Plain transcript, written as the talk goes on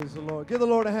Praise the Lord. Give the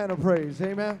Lord a hand of praise.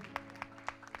 Amen.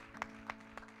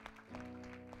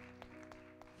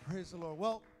 Praise the Lord.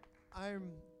 Well, I'm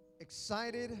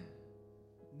excited,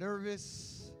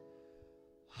 nervous,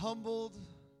 humbled,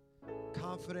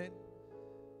 confident.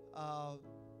 A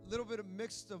little bit of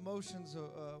mixed emotions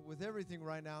with everything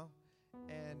right now.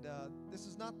 And this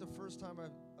is not the first time I've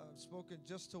spoken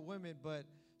just to women, but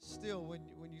still,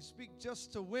 when you speak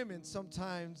just to women,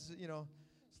 sometimes, it's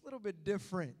a little bit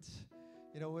different.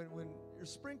 When you're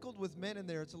sprinkled with men in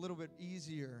there, it's a little bit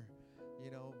easier,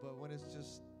 but when it's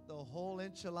just the whole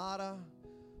enchilada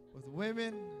with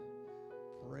women,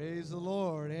 praise the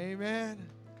Lord, amen.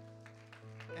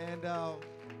 And I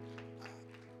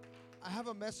have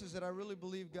a message that I really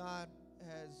believe God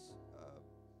has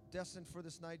destined for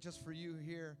this night, just for you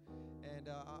here, and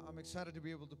I'm excited to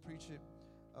be able to preach it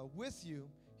with you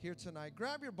here tonight.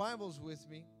 Grab your Bibles with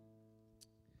me.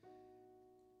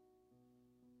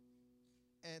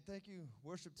 And thank you,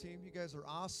 worship team. You guys are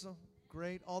awesome.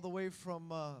 Great. All the way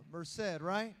from Merced,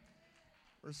 right?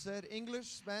 Merced, English,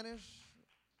 Spanish?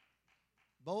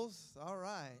 Both? All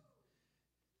right.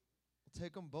 We'll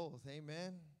take them both.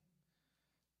 Amen.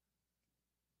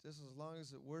 Just as long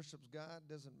as it worships God,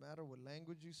 doesn't matter what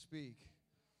language you speak.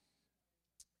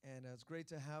 And it's great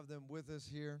to have them with us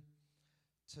here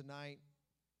tonight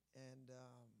and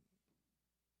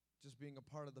just being a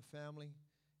part of the family.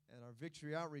 And our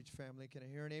Victory Outreach family. Can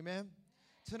I hear an amen?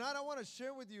 Tonight I want to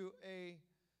share with you a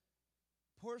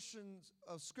portion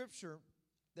of Scripture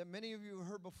that many of you have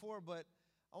heard before, but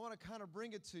I want to kind of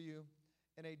bring it to you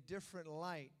in a different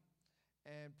light.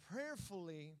 And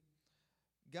prayerfully,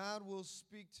 God will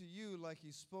speak to you like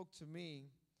He spoke to me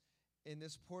in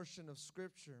this portion of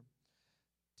Scripture.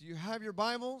 Do you have your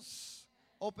Bibles?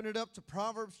 Open it up to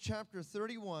Proverbs chapter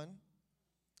 31.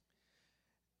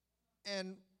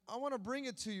 And I want to bring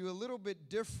it to you a little bit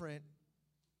different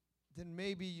than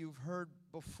maybe you've heard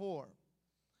before.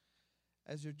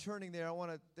 As you're turning there, I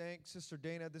want to thank Sister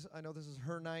Dana. I know this is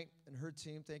her night and her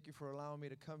team. Thank you for allowing me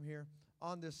to come here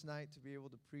on this night to be able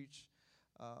to preach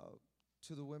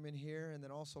to the women here. And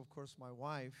then also, of course, my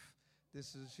wife.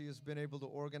 She has been able to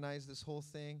organize this whole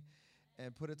thing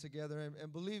and put it together.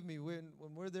 And believe me,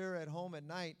 when we're there at home at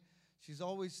night, she's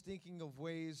always thinking of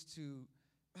ways to,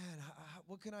 man,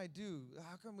 what can I do?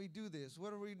 How can we do this?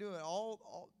 What are we doing?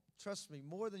 Trust me,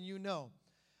 more than you know.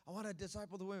 I want to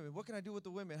disciple the women. What can I do with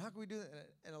the women? How can we do that?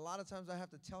 And a lot of times I have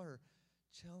to tell her,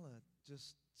 Chella,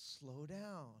 just slow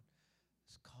down.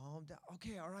 Just calm down.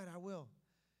 Okay, all right, I will.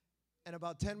 And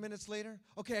about 10 minutes later,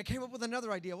 okay, I came up with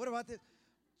another idea. What about this?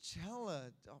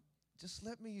 Chella, just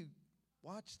let me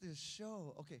watch this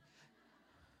show. Okay.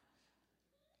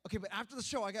 Okay, but after the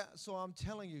show, so I'm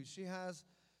telling you,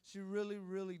 she really,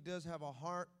 really does have a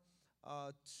heart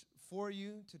for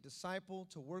you, to disciple,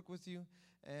 to work with you.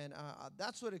 And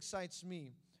that's what excites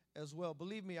me as well.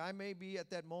 Believe me, I may be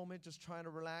at that moment just trying to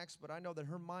relax, but I know that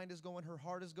her mind is going, her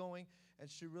heart is going,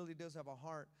 and she really does have a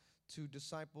heart to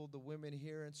disciple the women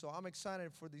here. And so I'm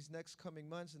excited for these next coming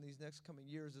months and these next coming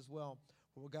years as well,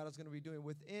 for what God is going to be doing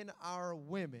within our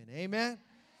women. Amen?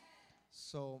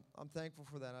 So I'm thankful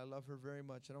for that. I love her very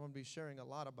much, and I'm going to be sharing a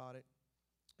lot about it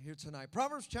here tonight.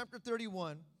 Proverbs chapter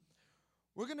 31.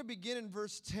 We're going to begin in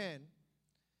verse 10.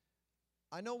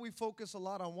 I know we focus a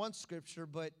lot on one scripture,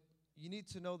 but you need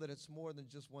to know that it's more than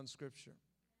just one scripture.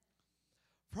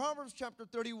 Proverbs chapter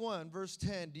 31, verse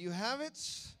 10. Do you have it?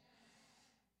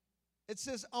 It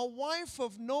says, a wife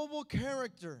of noble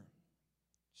character,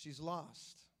 she's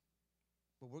lost,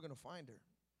 but we're going to find her.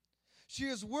 She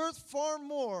is worth far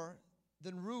more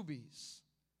than rubies.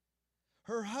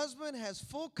 Her husband has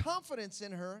full confidence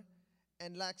in her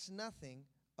and lacks nothing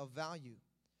of value.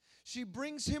 She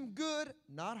brings him good,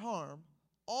 not harm,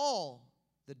 all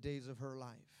the days of her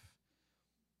life.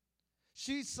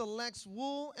 She selects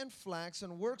wool and flax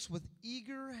and works with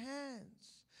eager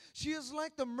hands. She is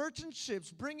like the merchant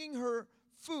ships bringing her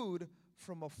food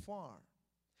from afar.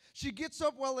 She gets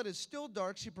up while it is still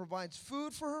dark. She provides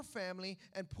food for her family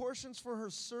and portions for her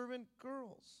servant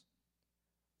girls.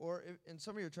 Or in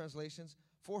some of your translations,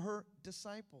 for her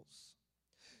disciples.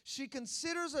 She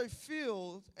considers a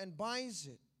field and buys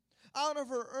it. Out of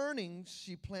her earnings,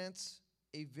 she plants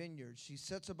a vineyard. She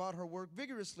sets about her work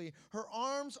vigorously. Her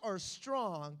arms are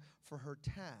strong for her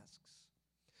tasks.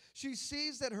 She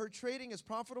sees that her trading is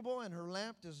profitable and her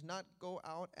lamp does not go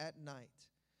out at night.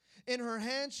 In her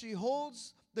hand, she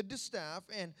holds the distaff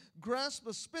and grasps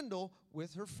a spindle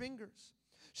with her fingers.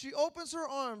 She opens her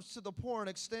arms to the poor and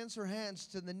extends her hands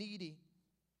to the needy.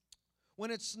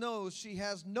 When it snows, she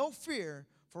has no fear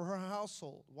for her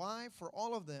household. Why? For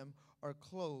all of them are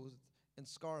clothed in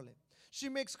scarlet. She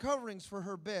makes coverings for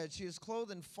her bed. She is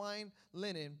clothed in fine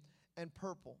linen and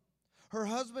purple. Her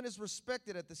husband is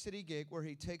respected at the city gate where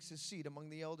he takes his seat among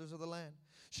the elders of the land.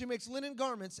 She makes linen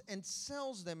garments and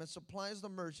sells them and supplies the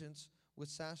merchants with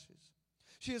sashes.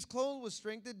 She is clothed with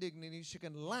strength and dignity. She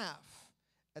can laugh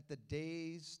at the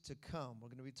days to come. We're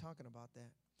going to be talking about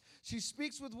that. She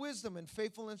speaks with wisdom, and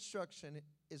faithful instruction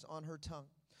is on her tongue.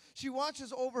 She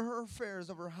watches over her affairs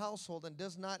of her household and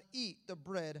does not eat the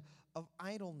bread of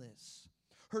idleness.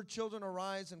 Her children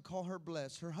arise and call her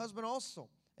blessed. Her husband also,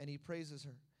 and he praises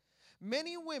her.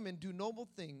 Many women do noble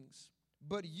things,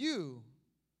 but you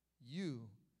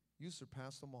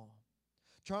surpass them all.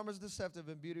 Charm is deceptive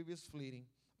and beauty is fleeting,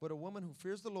 but a woman who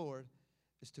fears the Lord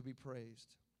is to be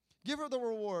praised. Give her the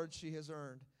reward she has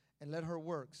earned, and let her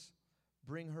works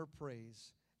bring her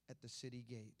praise at the city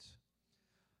gate.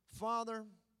 Father,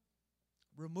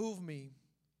 remove me.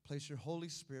 Place your Holy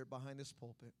Spirit behind this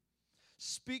pulpit.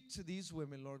 Speak to these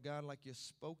women, Lord God, like you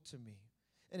spoke to me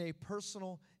in a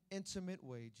personal, intimate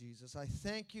way, Jesus. I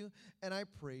thank you and I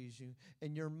praise you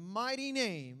in your mighty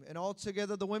name. And all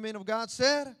together the women of God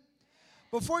said,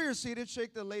 before you're seated,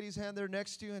 shake the lady's hand there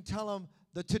next to you and tell them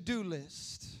the to-do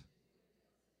list.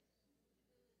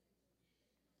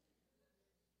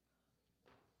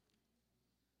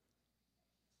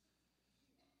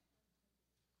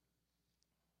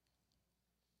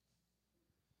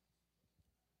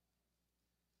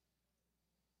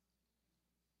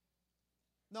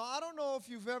 Now, I don't know if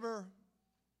you've ever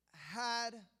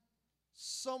had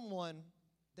someone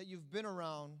that you've been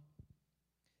around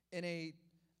in an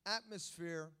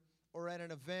atmosphere or at an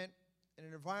event, in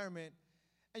an environment,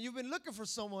 and you've been looking for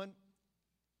someone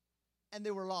and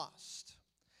they were lost.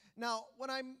 Now, what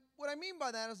I mean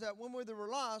by that is that when they were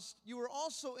lost, you were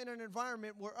also in an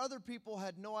environment where other people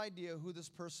had no idea who this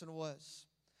person was.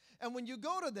 And when you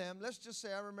go to them, let's just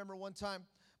say, I remember one time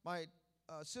my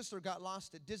sister got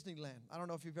lost at Disneyland. I don't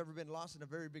know if you've ever been lost in a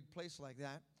very big place like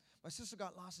that. My sister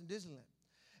got lost in Disneyland.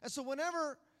 And so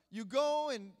whenever you go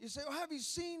and you say, oh, have you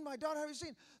seen my daughter? Have you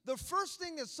seen? The first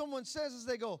thing that someone says is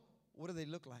they go, what do they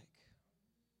look like?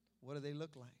 What do they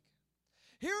look like?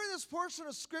 Here in this portion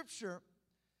of Scripture,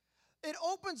 it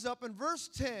opens up in verse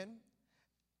 10,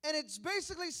 and it's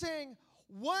basically saying,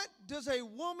 what does a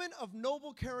woman of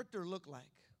noble character look like?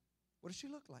 What does she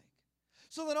look like?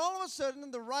 So then all of a sudden,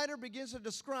 the writer begins to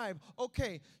describe,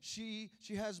 okay, she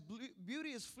has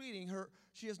beauty is fleeting.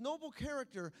 She has noble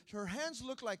character. Her hands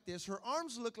look like this. Her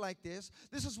arms look like this.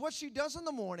 This is what she does in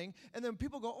the morning. And then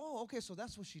people go, oh, okay, so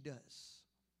that's what she does.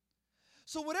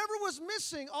 So whatever was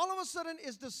missing, all of a sudden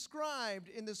is described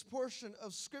in this portion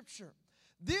of Scripture.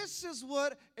 This is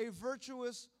what a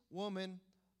virtuous woman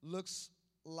looks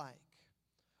like.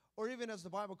 Or even as the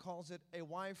Bible calls it, a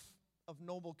wife of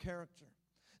noble character.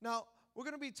 Now, we're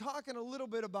going to be talking a little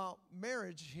bit about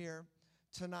marriage here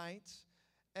tonight.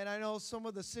 And I know some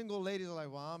of the single ladies are like,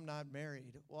 well, I'm not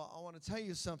married. Well, I want to tell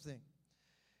you something.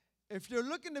 If you're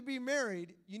looking to be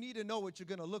married, you need to know what you're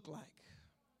going to look like.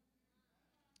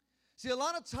 See, a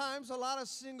lot of times, a lot of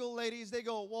single ladies, they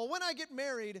go, well, when I get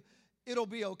married, it'll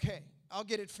be okay.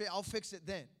 I'll fix it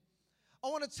then. I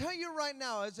want to tell you right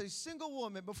now, as a single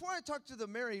woman, before I talk to the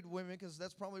married women, because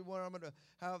that's probably where I'm going to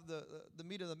have the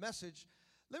meat of the message,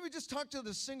 let me just talk to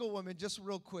the single women just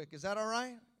real quick. Is that all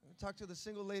right? Talk to the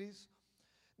single ladies.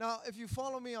 Now, if you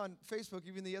follow me on Facebook,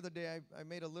 even the other day, I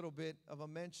made a little bit of a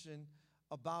mention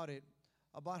about it,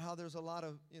 about how there's a lot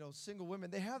of, single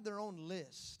women. They have their own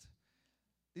list.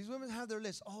 These women have their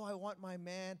list. Oh, I want my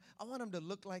man. I want him to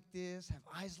look like this, have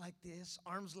eyes like this,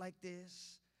 arms like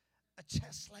this, a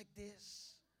chest like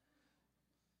this.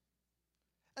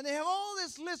 And they have all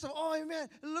this list of, oh, man,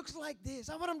 it looks like this.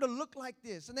 I want him to look like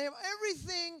this. And they have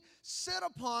everything set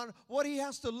upon what he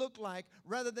has to look like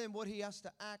rather than what he has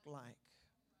to act like.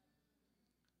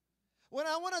 When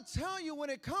I want to tell you, when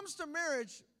it comes to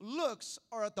marriage, looks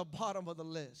are at the bottom of the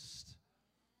list.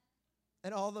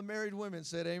 And all the married women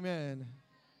said amen.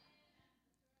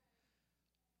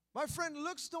 My friend,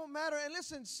 looks don't matter. And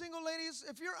listen, single ladies,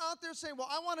 if you're out there saying, well,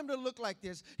 I want him to look like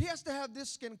this. He has to have this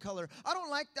skin color. I don't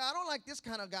like that. I don't like this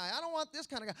kind of guy. I don't want this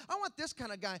kind of guy. I want this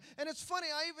kind of guy. And it's funny,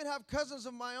 I even have cousins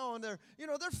of my own. They're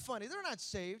funny. They're not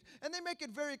saved. And they make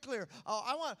it very clear.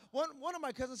 One of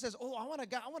my cousins says, oh, I want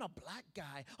a black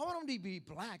guy. I want him to be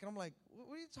black. And I'm like,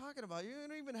 what are you talking about? You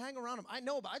don't even hang around him. I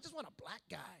know, but I just want a black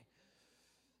guy.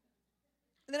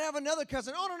 And then I have another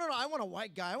cousin. Oh, no, I want a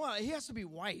white guy. He has to be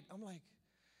white. I'm like,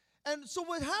 and so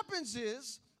what happens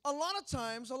is, a lot of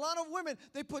times, a lot of women,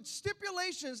 they put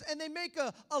stipulations and they make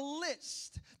a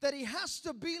list that he has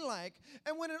to be like.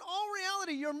 And when in all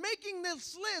reality, you're making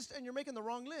this list and you're making the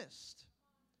wrong list.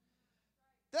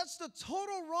 That's the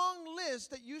total wrong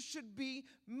list that you should be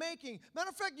making. Matter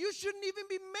of fact, you shouldn't even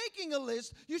be making a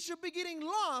list. You should be getting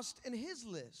lost in his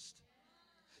list.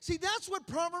 See, that's what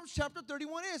Proverbs chapter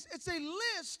 31 is. It's a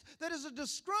list that is a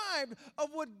described of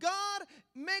what God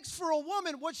makes for a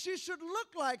woman, what she should look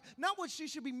like, not what she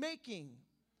should be making.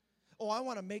 Oh, I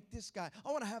want to make this guy.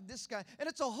 I want to have this guy. And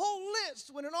it's a whole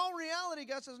list when in all reality,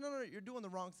 God says, no, you're doing the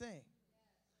wrong thing.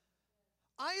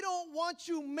 I don't want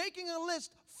you making a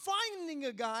list, finding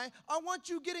a guy. I want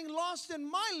you getting lost in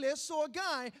my list so a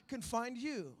guy can find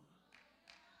you.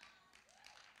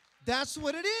 That's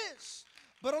what it is.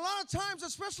 But a lot of times,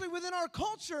 especially within our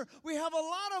culture, we have a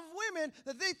lot of women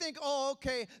that they think, oh,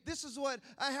 okay, this is what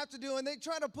I have to do. And they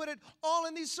try to put it all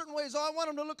in these certain ways. Oh, I want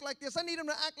them to look like this. I need them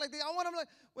to act like this. I want them to,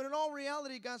 when in all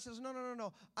reality, God says,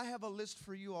 no. I have a list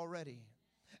for you already.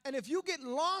 And if you get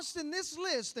lost in this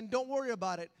list, then don't worry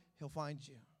about it. He'll find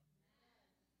you.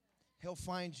 He'll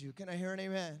find you. Can I hear an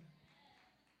amen?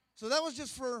 So that was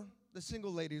just for the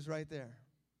single ladies right there.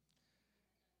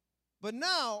 But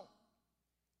now,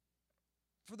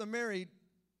 for the married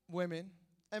women,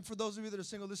 and for those of you that are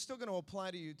single, this is still going to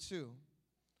apply to you too.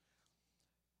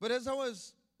 But as I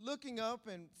was looking up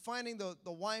and finding the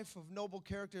wife of noble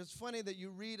character, it's funny that you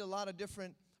read a lot of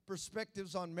different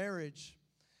perspectives on marriage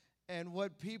and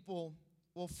what people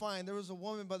will find. There was a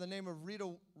woman by the name of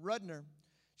Rita Rudner.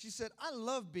 She said, I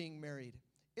love being married.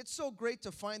 It's so great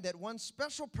to find that one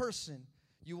special person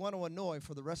you want to annoy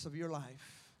for the rest of your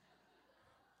life.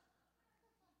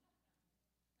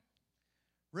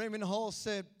 Raymond Hall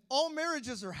said, all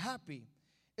marriages are happy.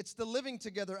 It's the living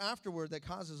together afterward that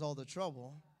causes all the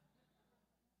trouble.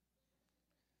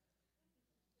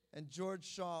 And George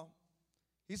Shaw,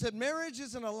 he said, marriage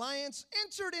is an alliance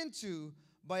entered into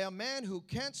by a man who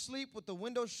can't sleep with the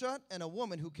window shut and a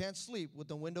woman who can't sleep with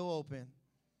the window open.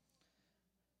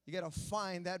 You got to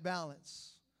find that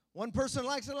balance. One person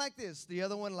likes it like this, the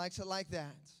other one likes it like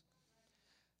that.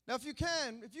 Now, if you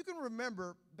can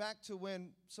remember back to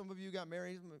when some of you got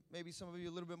married, maybe some of you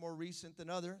a little bit more recent than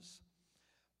others,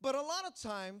 but a lot of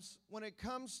times when it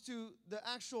comes to the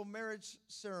actual marriage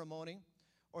ceremony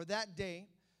or that day,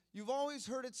 you've always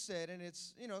heard it said, and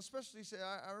it's, especially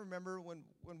I remember when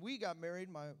we got married,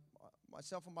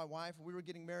 myself and my wife, we were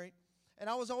getting married, and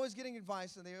I was always getting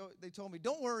advice, and they told me,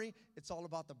 don't worry, it's all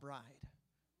about the bride.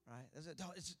 Right?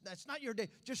 That's not your day.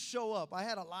 Just show up. I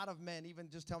had a lot of men even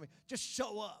just tell me, just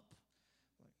show up.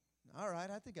 All right,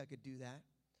 I think I could do that.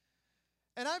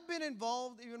 And I've been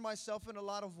involved, even myself, in a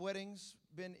lot of weddings,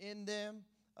 been in them,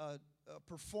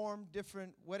 performed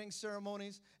different wedding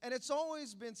ceremonies. And it's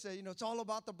always been said, it's all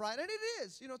about the bride. And it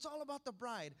is. It's all about the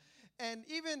bride. And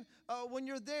even when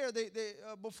you're there, they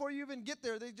before you even get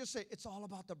there, they just say, it's all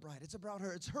about the bride. It's about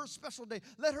her. It's her special day.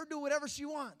 Let her do whatever she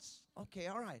wants. Okay,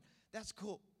 all right. That's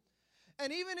cool.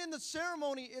 And even in the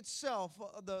ceremony itself,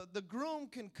 the groom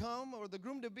can come, or the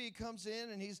groom-to-be comes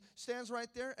in, and he stands right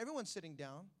there. Everyone's sitting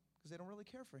down because they don't really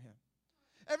care for him.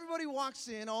 Everybody walks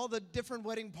in, all the different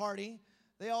wedding party.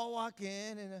 They all walk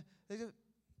in, and they go,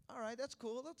 all right, that's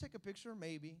cool. They'll take a picture,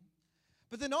 maybe.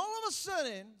 But then all of a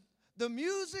sudden, the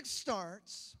music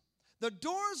starts, the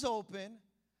doors open,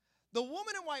 the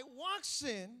woman in white walks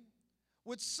in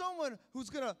with someone who's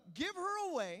going to give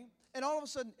her away, and all of a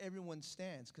sudden, everyone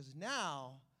stands, because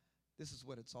now this is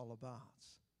what it's all about.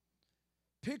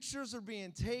 Pictures are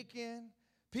being taken.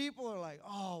 People are like,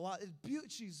 oh, wow,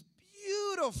 she's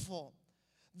beautiful.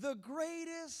 The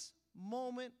greatest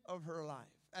moment of her life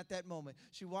at that moment.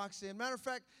 She walks in. Matter of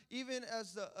fact, even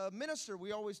as the minister,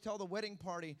 we always tell the wedding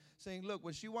party, saying, look,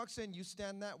 when she walks in, you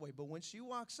stand that way. But when she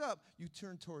walks up, you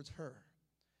turn towards her.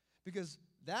 Because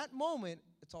that moment,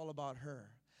 it's all about her.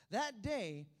 That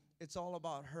day, it's all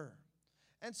about her.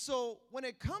 And so when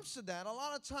it comes to that, a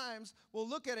lot of times we'll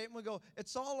look at it and we'll go,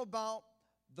 it's all about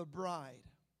the bride.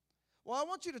 Well, I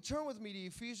want you to turn with me to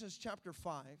Ephesians chapter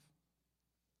 5.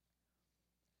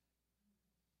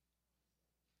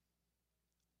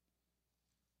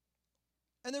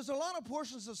 And there's a lot of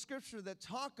portions of Scripture that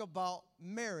talk about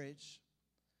marriage.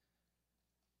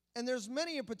 And there's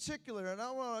many in particular, and I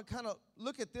want to kind of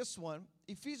look at this one.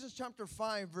 Ephesians chapter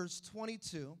 5, verse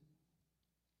 22.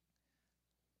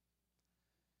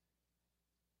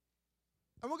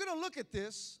 And we're going to look at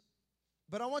this,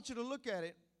 but I want you to look at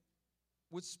it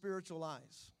with spiritual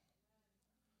eyes.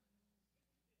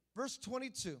 Verse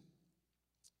 22.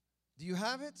 Do you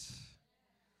have it?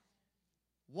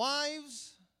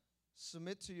 Wives,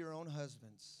 submit to your own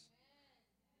husbands.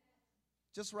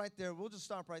 Just right there. We'll just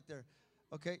stop right there.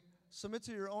 Okay? Submit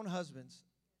to your own husbands.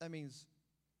 That means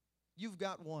you've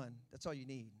got one. That's all you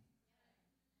need.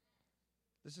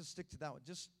 Let's just stick to that one.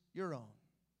 Just your own.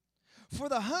 For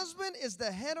the husband is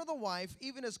the head of the wife,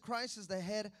 even as Christ is the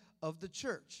head of the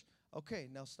church. Okay,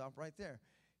 now stop right there.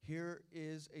 Here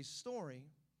is a story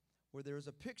where there is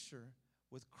a picture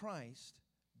with Christ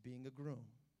being a groom.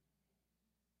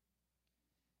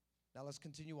 Now let's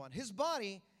continue on. His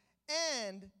body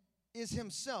and is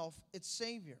himself its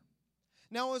Savior.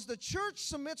 Now as the church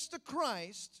submits to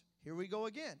Christ, here we go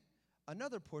again.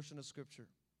 Another portion of Scripture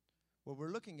where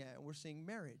we're looking at and we're seeing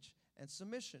marriage and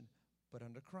submission, but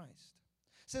under Christ.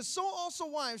 It says, so also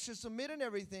wives should submit in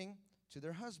everything to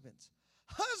their husbands.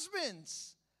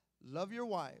 Husbands, love your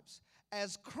wives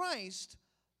as Christ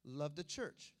loved the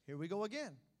church. Here we go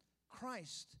again.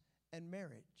 Christ and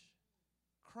marriage.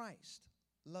 Christ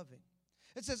loving.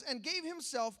 It says, and gave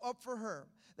himself up for her,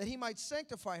 that he might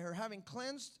sanctify her, having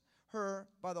cleansed her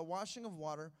by the washing of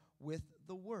water with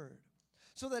the word,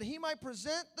 so that he might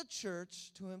present the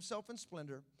church to himself in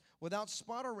splendor, without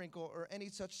spot or wrinkle or any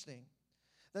such thing,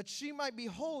 that she might be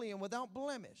holy and without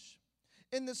blemish.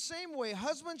 In the same way,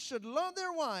 husbands should love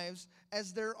their wives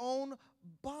as their own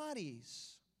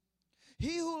bodies.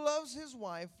 He who loves his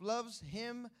wife loves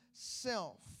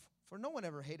himself. For no one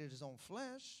ever hated his own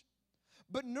flesh,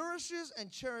 but nourishes and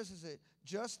cherishes it,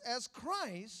 just as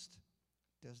Christ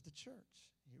does the church.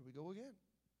 Here we go again.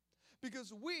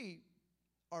 Because we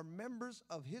are members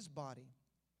of his body.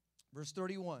 Verse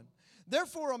 31.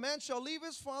 Therefore a man shall leave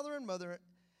his father and mother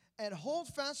and hold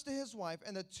fast to his wife,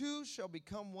 and the two shall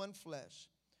become one flesh.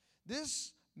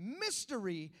 This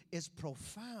mystery is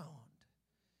profound.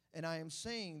 And I am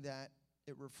saying that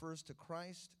it refers to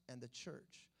Christ and the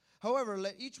church. However,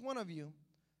 let each one of you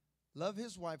love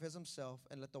his wife as himself,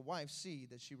 and let the wife see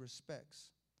that she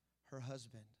respects her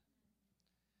husband.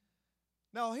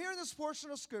 Now, here in this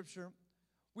portion of Scripture,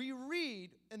 we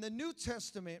read in the New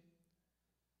Testament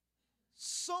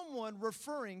someone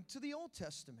referring to the Old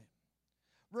Testament,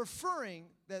 referring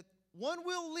that one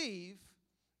will leave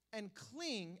and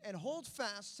cling and hold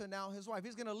fast to now his wife.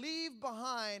 He's going to leave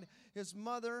behind his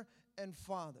mother and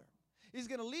father. He's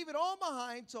going to leave it all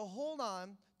behind to hold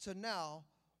on to now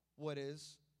what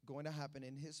is going to happen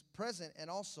in his present and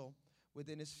also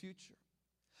within his future.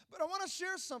 But I want to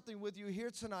share something with you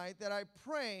here tonight that I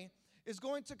pray is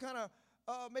going to kind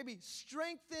of maybe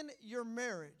strengthen your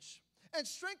marriage and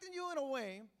strengthen you in a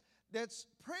way that's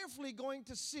prayerfully going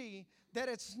to see that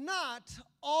it's not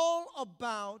all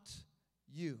about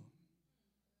you.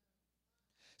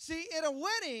 See, in a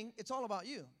wedding, it's all about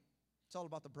you. It's all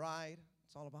about the bride.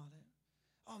 It's all about it.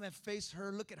 Oh, man, face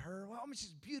her, look at her. Well, I mean,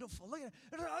 she's beautiful. Look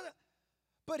at her.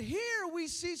 But here we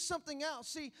see something else.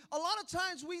 See, a lot of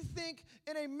times we think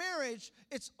in a marriage,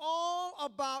 it's all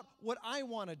about what I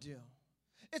want to do.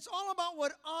 It's all about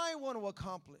what I want to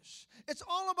accomplish. It's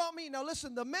all about me. Now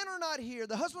listen, the men are not here.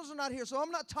 The husbands are not here, so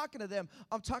I'm not talking to them.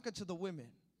 I'm talking to the women.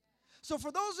 So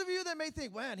for those of you that may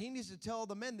think, man, he needs to tell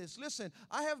the men this. Listen,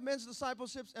 I have men's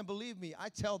discipleships, and believe me, I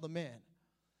tell the men.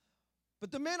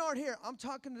 But the men aren't here. I'm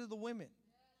talking to the women.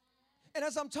 And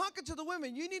as I'm talking to the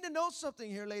women, you need to know something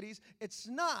here, ladies. It's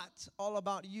not all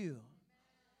about you.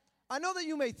 I know that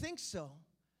you may think so.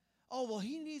 Oh, well,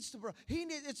 he needs to,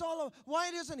 it's all,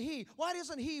 why doesn't he? Why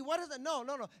doesn't he? Why doesn't, no.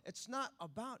 It's not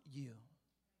about you.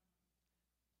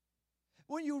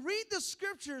 When you read the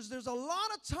scriptures, there's a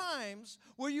lot of times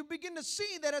where you begin to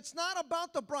see that it's not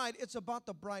about the bride, it's about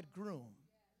the bridegroom.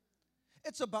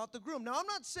 It's about the groom. Now, I'm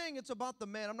not saying it's about the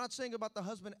man. I'm not saying about the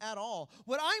husband at all.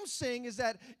 What I'm saying is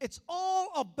that it's all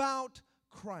about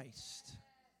Christ.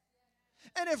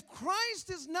 And if Christ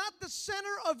is not the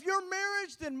center of your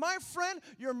marriage, then my friend,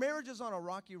 your marriage is on a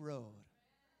rocky road.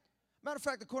 Matter of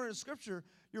fact, according to Scripture,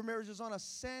 your marriage is on a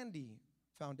sandy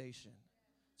foundation.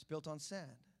 It's built on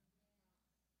sand.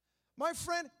 My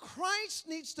friend, Christ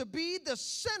needs to be the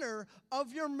center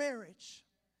of your marriage.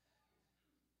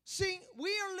 See, we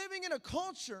are living in a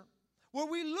culture where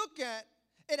we look at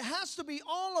it has to be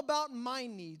all about my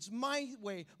needs, my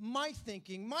way, my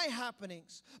thinking, my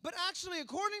happenings. But actually,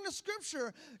 according to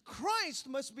Scripture, Christ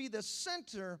must be the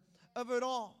center of it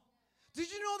all.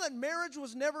 Did you know that marriage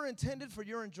was never intended for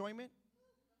your enjoyment?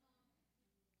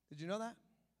 Did you know that?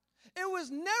 It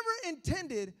was never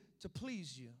intended to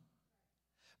please you.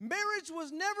 Marriage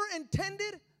was never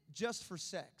intended just for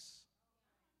sex.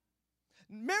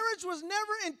 Marriage was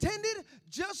never intended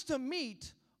just to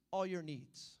meet all your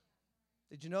needs.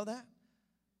 Did you know that?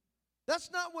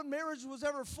 That's not what marriage was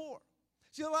ever for.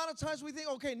 See, a lot of times we think,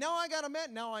 okay, now I got a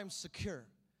man, now I'm secure.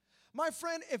 My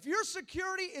friend, if your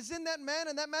security is in that man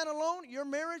and that man alone, your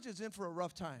marriage is in for a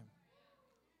rough time.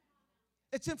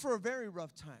 It's in for a very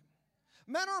rough time.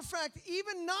 Matter of fact,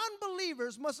 even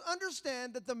non-believers must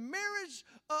understand that the marriage,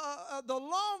 the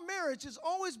law of marriage is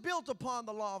always built upon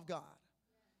the law of God.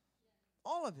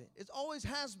 All of it. It always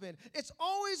has been. It's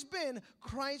always been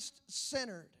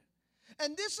Christ-centered.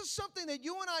 And this is something that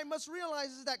you and I must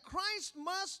realize, is that Christ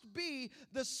must be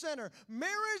the center.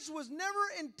 Marriage was never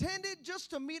intended just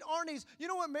to meet our needs. You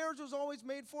know what marriage was always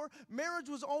made for? Marriage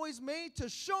was always made to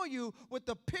show you what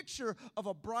the picture of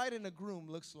a bride and a groom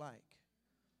looks like.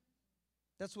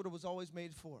 That's what it was always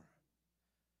made for.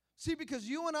 See, because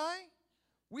you and I,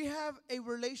 we have a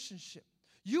relationship.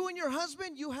 You and your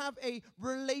husband, you have a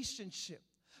relationship.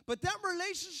 But that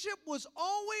relationship was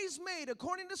always made,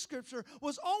 according to Scripture,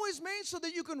 was always made so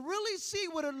that you can really see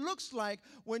what it looks like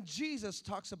when Jesus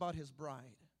talks about his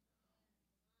bride.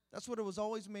 That's what it was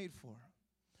always made for.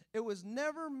 It was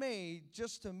never made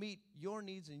just to meet your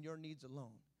needs and your needs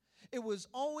alone. It was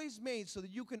always made so that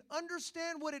you can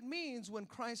understand what it means when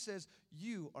Christ says,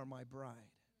 "You are my bride.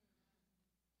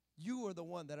 You are the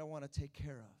one that I want to take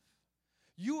care of.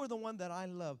 You are the one that I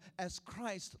love as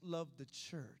Christ loved the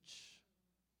church."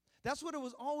 That's what it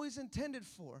was always intended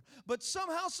for. But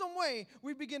somehow, some way,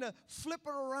 we begin to flip it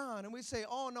around and we say,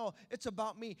 "Oh no, it's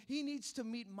about me. He needs to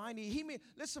meet my need."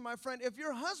 Listen, my friend, if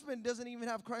your husband doesn't even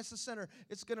have Christ the center,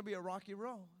 it's going to be a rocky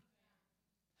road.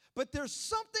 But there's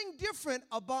something different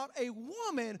about a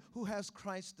woman who has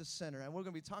Christ the center, and we're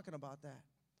going to be talking about that.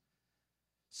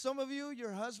 Some of you,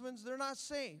 your husbands, they're not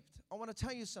saved. I want to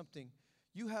tell you something.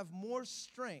 You have more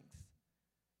strength.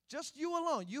 Just you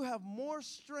alone, you have more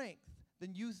strength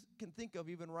than you can think of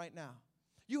even right now.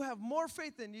 You have more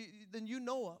faith than you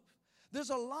know of.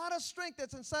 There's a lot of strength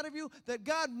that's inside of you that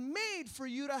God made for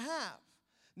you to have.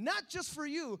 Not just for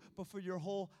you, but for your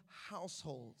whole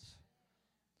household.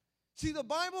 See, the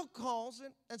Bible calls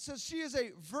it and says she is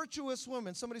a virtuous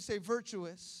woman. Somebody say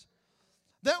virtuous.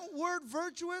 That word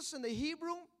virtuous in the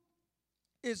Hebrew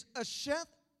is Asheth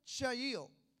Shayil.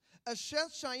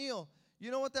 Asheth Shayil.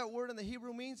 You know what that word in the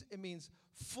Hebrew means? It means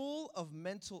full of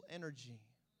mental energy.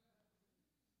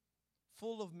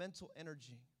 Full of mental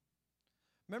energy.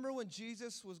 Remember when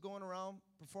Jesus was going around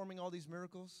performing all these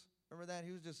miracles? Remember that?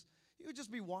 He would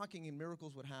just be walking and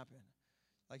miracles would happen.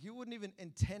 Like he wouldn't even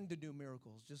intend to do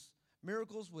miracles. Just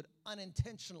miracles would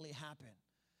unintentionally happen.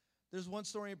 There's one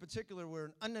story in particular where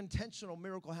an unintentional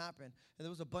miracle happened, and there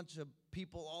was a bunch of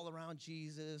people all around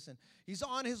Jesus, and he's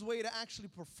on his way to actually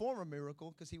perform a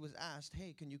miracle because he was asked,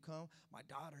 "Hey, can you come? My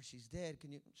daughter, she's dead. Can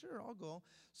you?" "Sure, I'll go."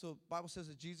 So the Bible says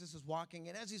that Jesus is walking,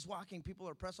 and as he's walking, people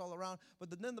are pressed all around. But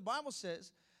then the Bible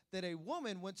says that a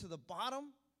woman went to the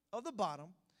bottom of the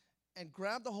bottom and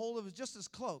grabbed a hold of just his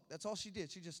cloak. That's all she did.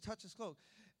 She just touched his cloak.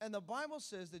 And the Bible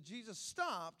says that Jesus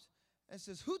stopped and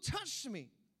says, "Who touched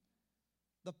me?"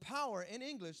 The power, in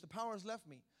English, the power has left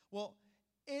me. Well,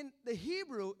 in the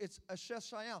Hebrew, it's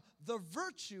Asheth Shayil. The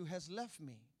virtue has left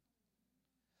me.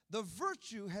 The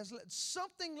virtue has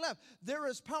something left. There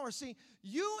is power. See,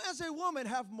 you as a woman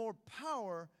have more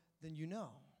power than you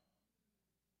know.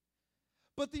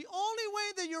 But the only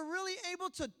way that you're really able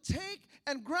to take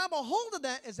and grab a hold of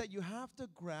that is that you have to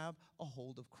grab a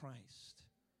hold of Christ.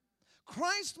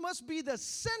 Christ must be the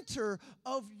center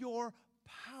of your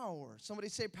power. Somebody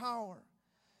say power.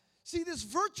 See, this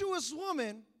virtuous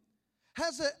woman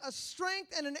has a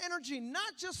strength and an energy,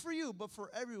 not just for you, but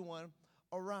for everyone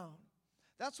around.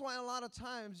 That's why a lot of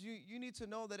times you need to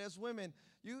know that as women,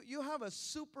 you have a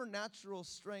supernatural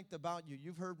strength about you.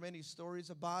 You've heard many stories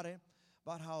about it,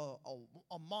 about how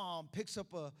a mom picks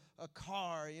up a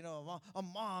car, a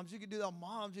mom, you can do that,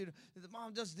 the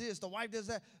mom does this, the wife does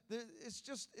that.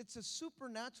 It's a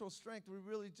supernatural strength.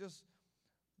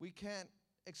 We can't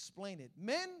explain it.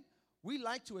 Men, we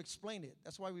like to explain it.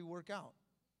 That's why we work out.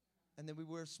 And then we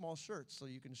wear small shirts so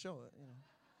you can show it,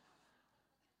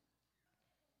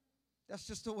 That's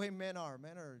just the way men are.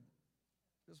 Men are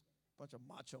just a bunch of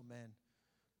macho men.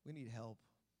 We need help.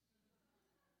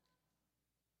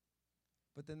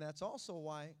 But then that's also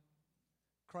why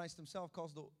Christ himself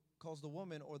calls the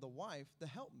woman or the wife the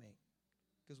helpmate,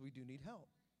 because we do need help.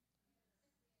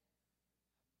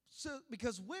 So,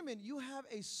 because women, you have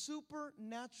a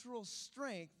supernatural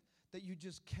strength that you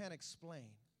just can't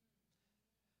explain.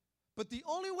 But the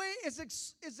only way it's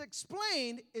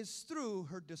explained is through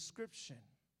her description.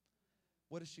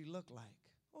 What does she look like?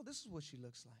 Oh, this is what she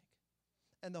looks like.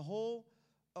 And the whole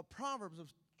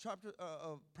Proverbs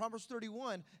Proverbs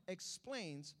 31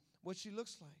 explains what she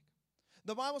looks like.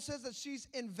 The Bible says that she's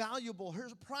invaluable. Her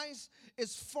price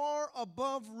is far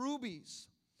above rubies.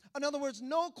 In other words,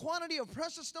 no quantity of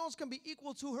precious stones can be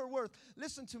equal to her worth.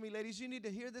 Listen to me, ladies. You need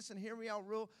to hear this and hear me out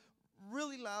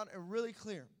really loud and really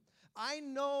clear. I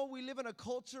know we live in a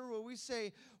culture where we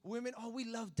say, women, oh, we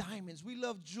love diamonds. We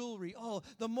love jewelry. Oh,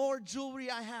 the more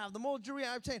jewelry I have, the more jewelry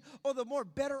I obtain, oh, the more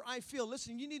better I feel.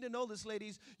 Listen, you need to know this,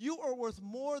 ladies. You are worth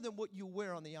more than what you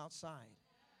wear on the outside.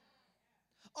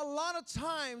 A lot of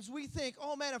times we think,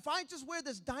 oh, man, if I just wear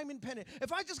this diamond pendant,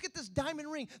 if I just get this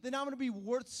diamond ring, then I'm going to be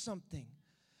worth something.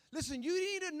 Listen, you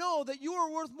need to know that you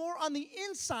are worth more on the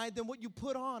inside than what you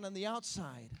put on the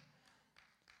outside.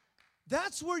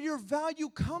 That's where your value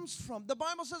comes from. The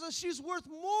Bible says that she's worth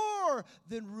more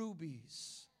than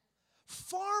rubies.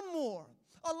 Far more.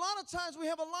 A lot of times we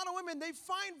have a lot of women, they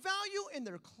find value in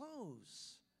their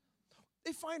clothes.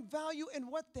 They find value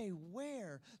in what they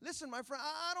wear. Listen, my friend,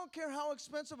 I don't care how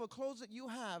expensive a clothes that you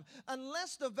have.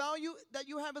 Unless the value that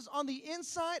you have is on the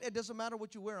inside, it doesn't matter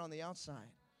what you wear on the outside.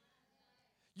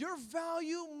 Your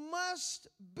value must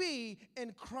be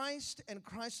in Christ and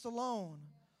Christ alone.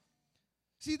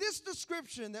 See, this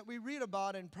description that we read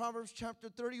about in Proverbs chapter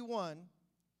 31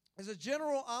 is a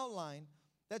general outline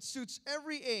that suits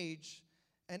every age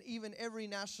and even every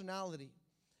nationality.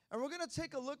 And we're going to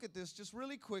take a look at this just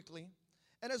really quickly.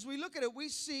 And as we look at it, we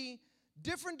see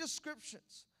different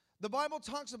descriptions. The Bible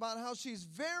talks about how she's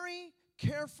very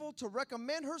careful to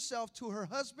recommend herself to her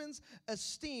husband's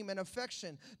esteem and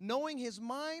affection, knowing his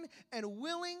mind and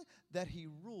willing that he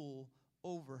rule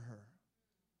over her.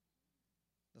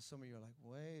 Now, some of you are like,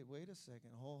 wait a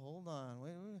second. Hold on.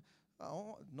 Wait.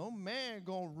 No man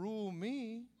going to rule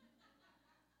me.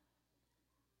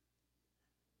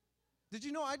 Did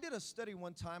you know I did a study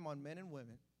one time on men and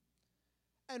women?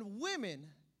 And women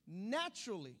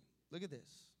naturally, look at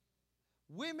this.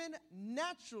 Women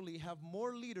naturally have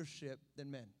more leadership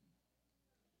than men.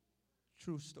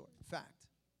 True story. Fact.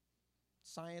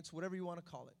 Science, whatever you want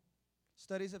to call it.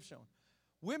 Studies have shown.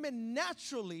 Women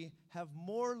naturally have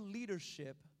more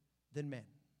leadership than men.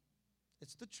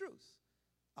 It's the truth.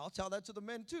 I'll tell that to the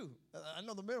men too. I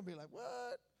know the men will be like,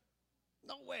 what?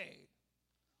 No way.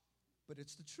 But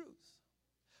it's the truth.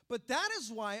 But that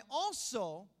is why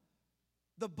also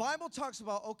the Bible talks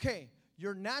about, okay,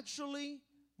 you're naturally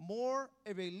more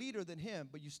of a leader than him,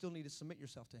 but you still need to submit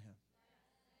yourself to him.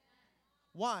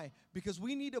 Why? Because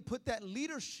we need to put that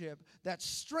leadership, that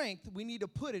strength, we need to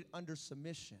put it under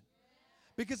submission.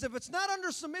 Because if it's not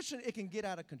under submission, it can get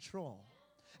out of control.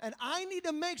 And I need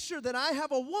to make sure that I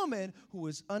have a woman who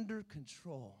is under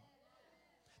control.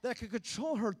 That can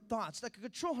control her thoughts, that can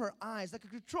control her eyes, that can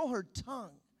control her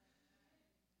tongue.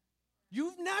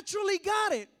 You've naturally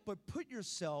got it, but put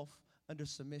yourself under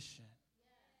submission.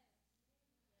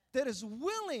 That is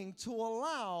willing to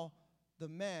allow the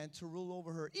man to rule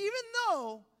over her. Even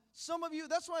though some of you,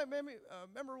 that's why I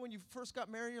remember when you first got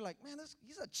married, you're like, man,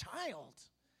 he's a child.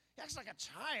 He acts like a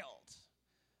child.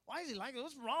 Why is he like this?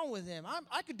 What's wrong with him?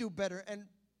 I could do better. And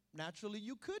naturally,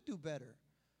 you could do better.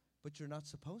 But you're not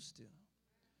supposed to.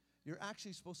 You're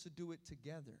actually supposed to do it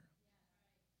together.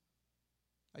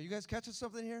 Are you guys catching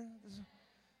something here?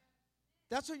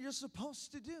 That's what you're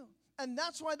supposed to do. And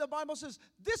that's why the Bible says,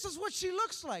 this is what she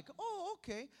looks like. Oh,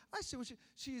 okay. I see what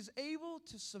she is able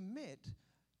to submit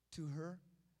to her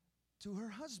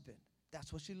husband.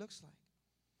 That's what she looks like.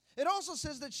 It also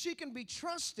says that she can be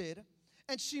trusted,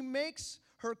 and she makes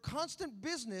her constant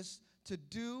business to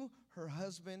do her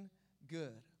husband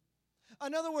good.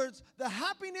 In other words, the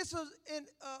happiness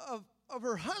of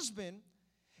her husband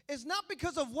is not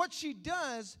because of what she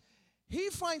does. He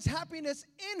finds happiness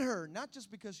in her, not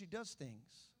just because she does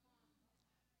things.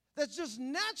 That's just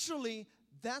naturally,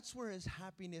 that's where his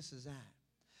happiness is at.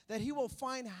 That he will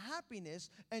find happiness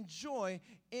and joy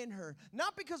in her.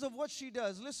 Not because of what she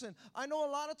does. Listen, I know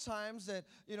a lot of times that,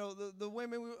 the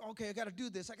women, okay, I got to do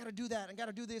this, I got to do that, I got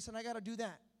to do this, and I got to do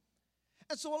that.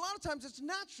 And so a lot of times it's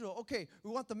natural. Okay,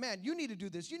 we want the man. You need to do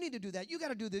this. You need to do that. You got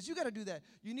to do this. You got to do that.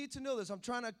 You need to know this. I'm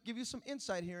trying to give you some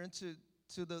insight here into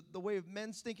the way of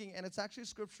men's thinking, and it's actually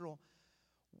scriptural.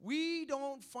 We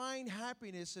don't find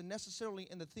happiness necessarily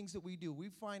in the things that we do. We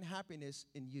find happiness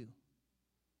in you.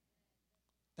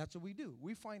 That's what we do.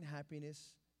 We find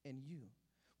happiness in you.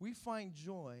 We find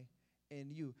joy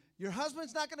in you. Your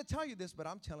husband's not going to tell you this, but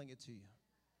I'm telling it to you.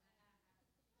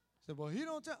 So, well, he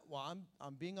don't tell. Well,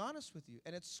 I'm being honest with you,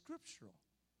 and it's scriptural.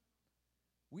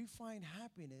 We find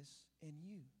happiness in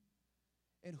you,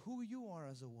 in who you are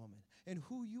as a woman, and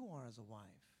who you are as a wife.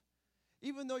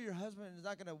 Even though your husband is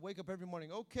not going to wake up every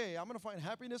morning, okay, I'm going to find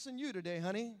happiness in you today,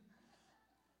 honey.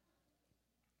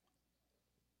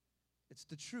 It's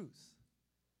the truth.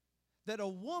 That a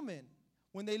woman,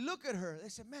 when they look at her, they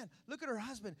say, man, look at her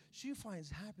husband. She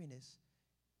finds happiness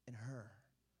in her.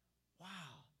 Wow.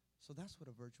 So that's what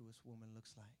a virtuous woman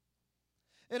looks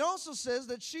like. It also says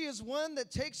that she is one that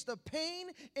takes the pain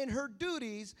in her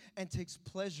duties and takes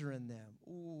pleasure in them.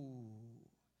 Ooh.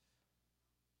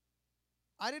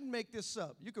 I didn't make this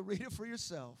up. You can read it for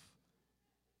yourself.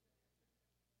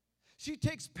 She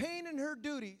takes pain in her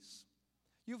duties.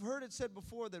 You've heard it said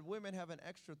before that women have an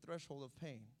extra threshold of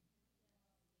pain.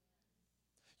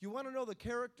 You want to know the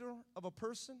character of a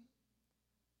person?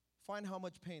 Find how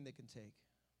much pain they can take.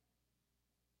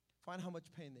 Find how much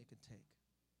pain they can take.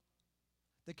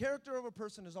 The character of a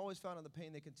person is always found in the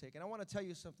pain they can take. And I want to tell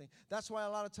you something. That's why a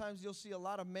lot of times you'll see a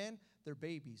lot of men, they're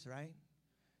babies, right?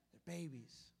 They're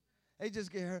babies. They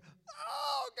just get hurt.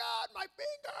 Oh, God, my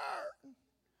finger.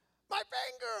 My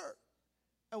finger.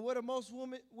 And what do most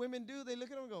women do? They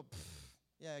look at them and go,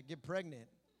 yeah, get pregnant.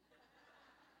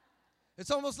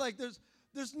 It's almost like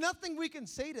there's nothing we can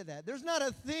say to that. There's not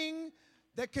a thing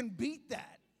that can beat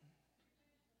that.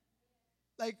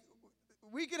 Like,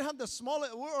 we can have the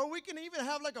smallest, or we can even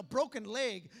have like a broken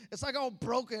leg. It's like all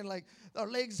broken, like our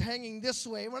legs hanging this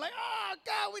way. And we're like, oh,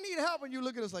 God, we need help. And you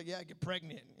look at us like, yeah, get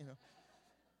pregnant, you know.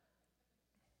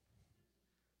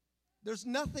 There's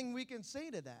nothing we can say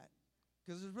to that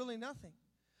because there's really nothing.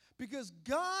 Because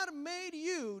God made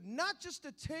you not just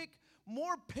to take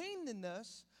more pain than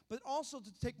us, but also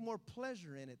to take more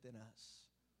pleasure in it than us.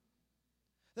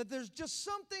 That there's just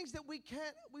some things that we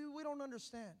don't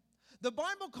understand. The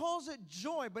Bible calls it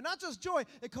joy, but not just joy,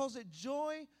 it calls it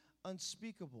joy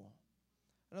unspeakable.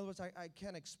 In other words, I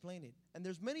can't explain it. And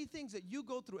there's many things that you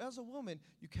go through as a woman,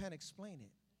 you can't explain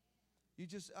it.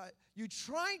 You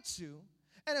try to,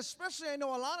 and especially I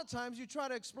know a lot of times you try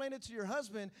to explain it to your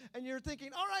husband, and you're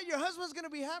thinking, all right, your husband's going to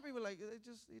be happy, but like,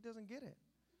 he doesn't get it.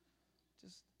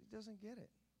 He doesn't get it.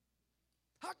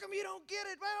 How come you don't get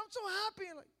it, man? I'm so happy.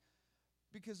 And like,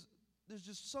 because there's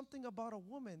just something about a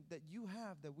woman that you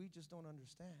have that we just don't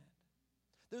understand.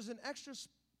 There's an extra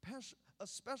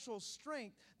special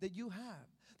strength that you have.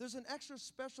 There's an extra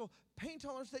special pain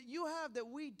tolerance that you have that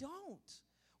we don't.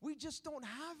 We just don't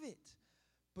have it.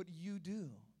 But you do.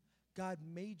 God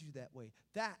made you that way.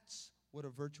 That's what a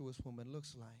virtuous woman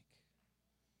looks like.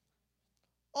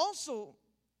 Also,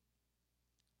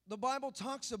 the Bible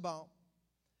talks about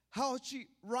how she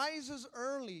rises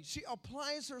early. She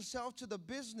applies herself to the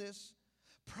business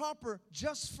proper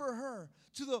just for her,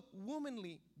 to the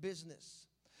womanly business.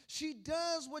 She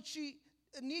does what she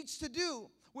needs to do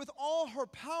with all her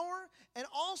power, and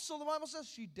also the Bible says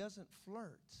she doesn't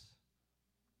flirt.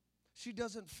 She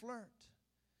doesn't flirt.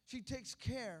 She takes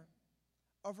care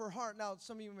of her heart. Now,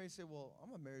 some of you may say, well,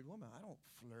 I'm a married woman. I don't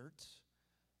flirt.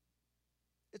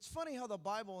 It's funny how the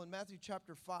Bible in Matthew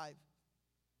chapter 5,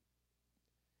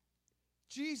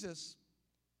 Jesus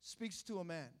speaks to a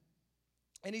man,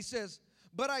 and he says,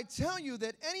 but I tell you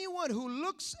that anyone who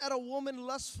looks at a woman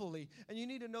lustfully, and you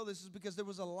need to know this is because there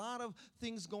was a lot of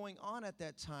things going on at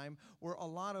that time where a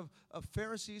lot of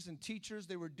Pharisees and teachers,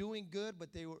 they were doing good,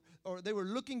 but they were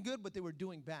looking good, but they were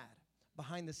doing bad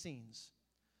behind the scenes.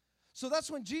 So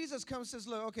that's when Jesus comes and says,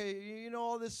 look, okay, you know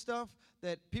all this stuff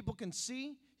that people can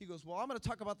see? He goes, well, I'm going to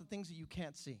talk about the things that you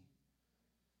can't see.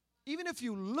 Even if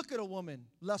you look at a woman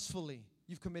lustfully,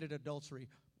 you've committed adultery.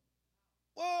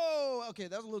 Whoa, okay,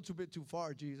 that's a little bit too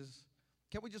far, Jesus.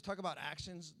 Can't we just talk about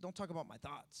actions? Don't talk about my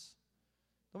thoughts.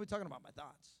 Don't be talking about my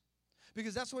thoughts.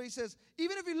 Because that's what he says.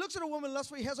 Even if he looks at a woman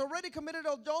lustfully, he has already committed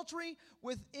adultery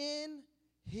within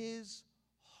his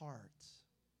heart.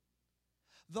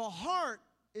 The heart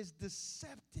is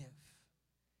deceptive.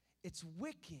 It's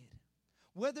wicked.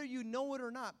 Whether you know it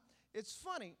or not. It's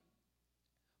funny,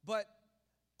 but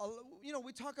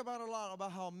we talk about a lot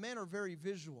about how men are very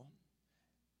visual.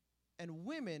 And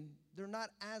women, they're not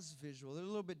as visual. They're a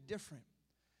little bit different.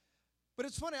 But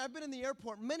it's funny, I've been in the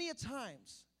airport many a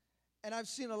times, and I've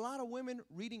seen a lot of women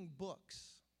reading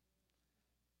books.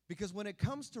 Because when it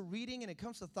comes to reading and it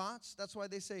comes to thoughts, that's why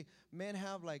they say men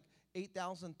have like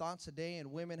 8,000 thoughts a day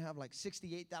and women have like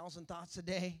 68,000 thoughts a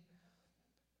day.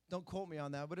 Don't quote me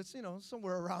on that, but it's,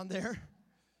 somewhere around there.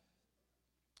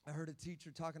 I heard a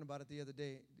teacher talking about it the other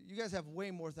day. You guys have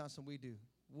way more thoughts than we do.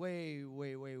 Way,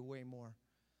 way, way, way more.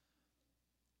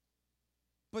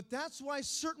 But that's why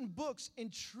certain books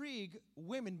intrigue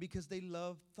women, because they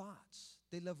love thoughts.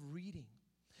 They love reading.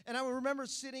 And I remember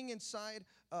sitting inside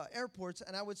airports,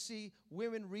 and I would see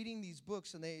women reading these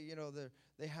books, and they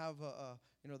have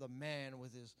the man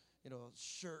with his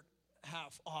shirt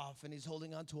half off, and he's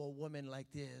holding onto a woman like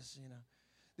this.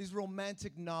 These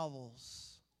romantic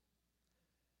novels,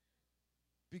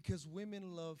 because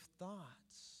women love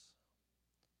thoughts.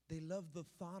 They love the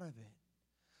thought of it.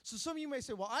 So some of you may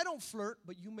say, well, I don't flirt,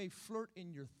 but you may flirt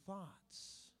in your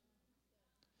thoughts.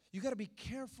 You got to be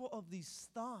careful of these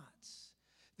thoughts.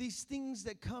 these things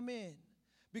that come in.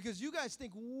 Because you guys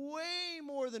think way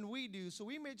more than we do, so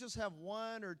we may just have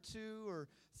one or two or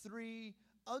three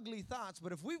ugly thoughts.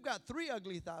 But if we've got three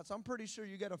ugly thoughts, I'm pretty sure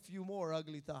you got a few more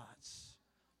ugly thoughts.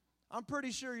 I'm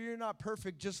pretty sure you're not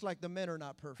perfect just like the men are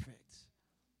not perfect.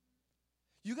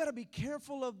 You got to be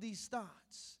careful of these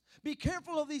thoughts. Be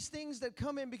careful of these things that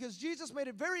come in, because Jesus made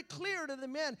it very clear to the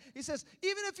men. He says,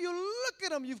 even if you look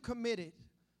at them, you've committed.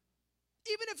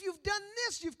 Even if you've done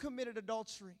this, you've committed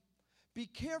adultery. Be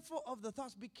careful of the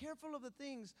thoughts. Be careful of the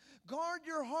things. Guard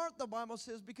your heart, the Bible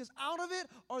says, because out of it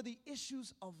are the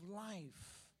issues of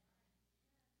life.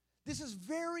 This is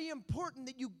very important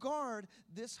that you guard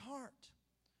this heart.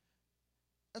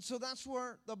 And so that's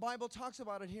where the Bible talks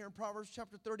about it here in Proverbs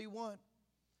chapter 31,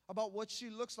 about what she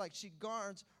looks like. She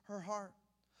guards her heart.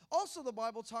 Also, the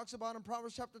Bible talks about in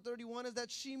Proverbs chapter 31 is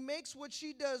that she makes what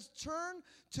she does turn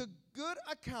to good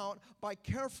account by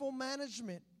careful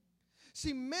management.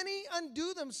 See, many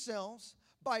undo themselves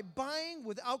by buying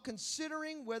without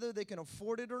considering whether they can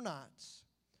afford it or not.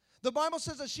 The Bible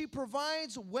says that she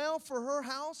provides well for her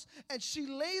house, and she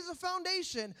lays a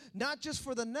foundation not just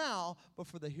for the now, but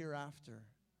for the hereafter.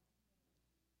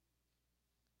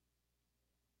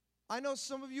 I know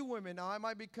some of you women, now I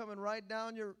might be coming right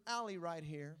down your alley right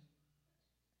here,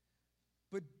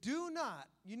 but do not,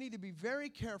 you need to be very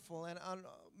careful, and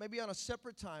maybe on a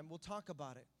separate time we'll talk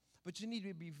about it, but you need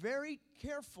to be very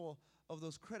careful of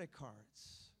those credit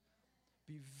cards.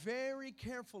 Be very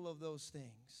careful of those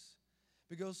things,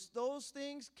 because those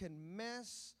things can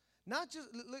mess, not just,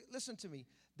 listen to me,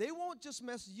 they won't just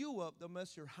mess you up, they'll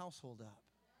mess your household up.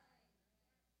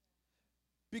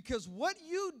 Because what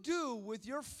you do with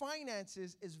your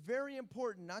finances is very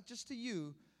important, not just to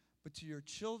you, but to your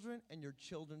children and your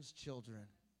children's children.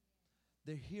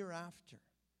 The hereafter.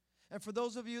 And for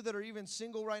those of you that are even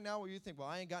single right now, where you think, well,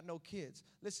 I ain't got no kids.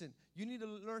 Listen, you need to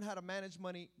learn how to manage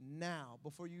money now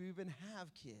before you even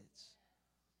have kids.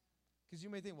 Because you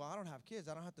may think, well, I don't have kids.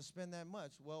 I don't have to spend that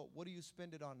much. Well, what do you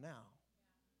spend it on now?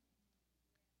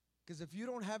 Because if you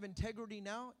don't have integrity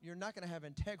now, you're not going to have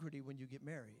integrity when you get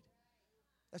married.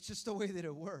 That's just the way that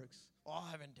it works. Oh,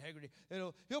 I have integrity.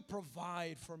 He'll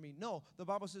provide for me. No, the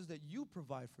Bible says that you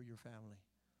provide for your family.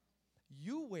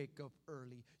 You wake up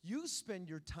early. You spend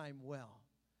your time well.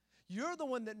 You're the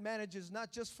one that manages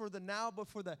not just for the now, but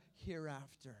for the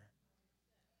hereafter.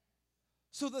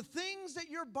 So the things that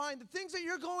you're buying, the things that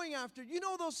you're going after, you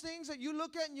know those things that you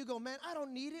look at and you go, man, I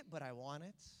don't need it, but I want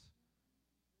it.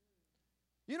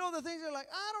 You know the things that are like,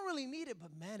 I don't really need it, but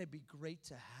man, it'd be great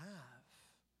to have.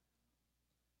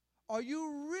 Are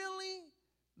you really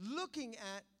looking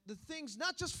at the things,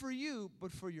 not just for you,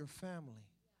 but for your family?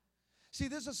 See,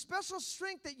 there's a special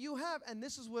strength that you have, and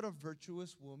this is what a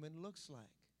virtuous woman looks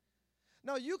like.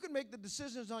 Now, you can make the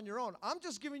decisions on your own. I'm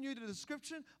just giving you the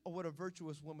description of what a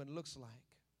virtuous woman looks like.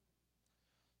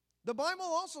 The Bible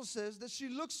also says that she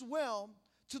looks well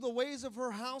to the ways of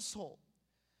her household,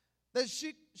 that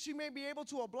she may be able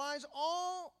to oblige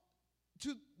all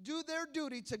to do their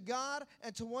duty to God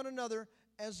and to one another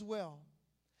as well.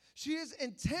 She is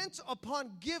intent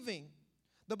upon giving.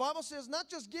 The Bible says not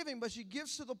just giving, but she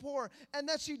gives to the poor, and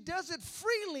that she does it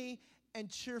freely and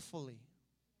cheerfully.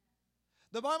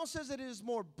 The Bible says that it is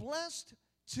more blessed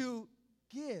to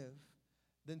give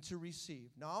than to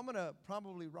receive. Now, I'm going to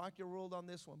probably rock your world on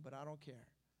this one, but I don't care.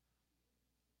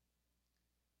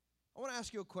 I want to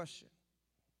ask you a question.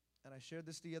 And I shared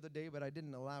this the other day, but I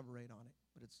didn't elaborate on it.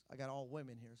 But I got all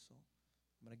women here, so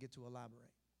I'm going to get to elaborate.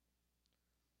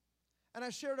 And I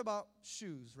shared about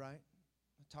shoes, right?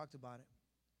 I talked about it.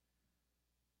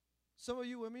 Some of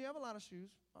you women, you have a lot of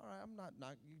shoes. All right, I'm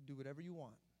not you do whatever you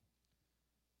want.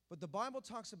 But the Bible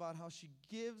talks about how she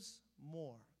gives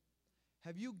more.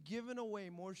 Have you given away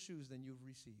more shoes than you've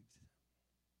received?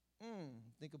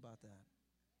 Think about that.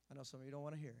 I know some of you don't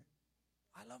want to hear it.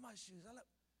 I love my shoes.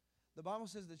 The Bible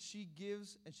says that she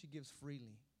gives, and she gives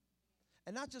freely.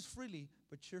 And not just freely,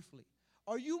 but cheerfully.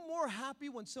 Are you more happy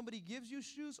when somebody gives you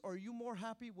shoes, or are you more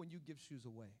happy when you give shoes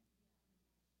away?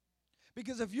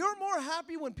 Because if you're more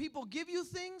happy when people give you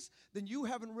things, then you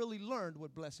haven't really learned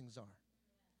what blessings are.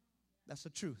 That's the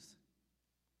truth.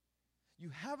 You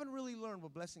haven't really learned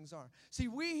what blessings are. See,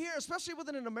 we here, especially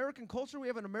within an American culture, we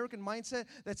have an American mindset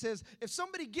that says, if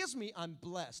somebody gives me, I'm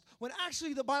blessed. When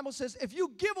actually the Bible says, if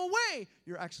you give away,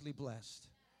 you're actually blessed.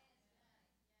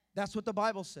 That's what the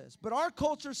Bible says. But our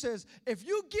culture says, if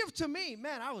you give to me,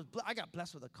 man, I got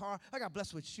blessed with a car. I got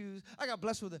blessed with shoes. I got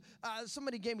blessed with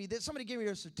somebody gave me this. Somebody gave me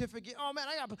a certificate. Oh, man,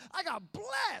 I got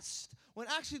blessed. When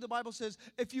actually the Bible says,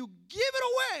 if you give it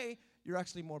away, you're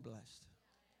actually more blessed.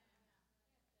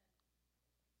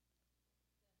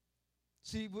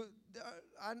 See,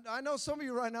 I know some of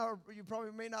you right now, you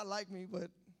probably may not like me, but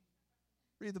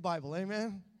read the Bible,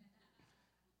 amen?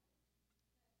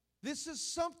 This is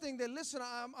something that, listen,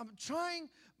 I'm trying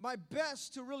my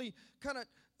best to really kind of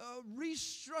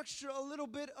restructure a little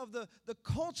bit of the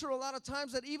culture a lot of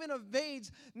times that even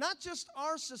invades not just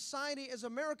our society as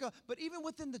America, but even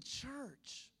within the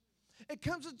church. It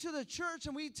comes into the church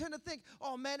and we tend to think,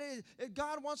 oh man,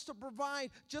 God wants to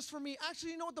provide just for me.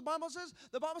 Actually, you know what the Bible says?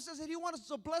 The Bible says that He wants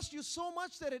to bless you so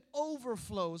much that it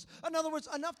overflows. In other words,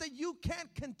 enough that you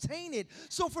can't contain it.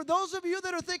 So for those of you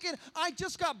that are thinking, I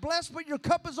just got blessed, but your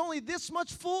cup is only this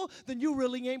much full, then you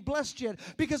really ain't blessed yet.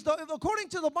 Because according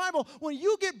to the Bible, when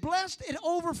you get blessed, it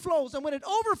overflows. And when it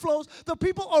overflows, the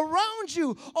people around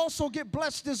you also get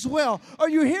blessed as well. Are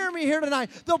you hearing me here tonight?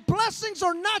 The blessings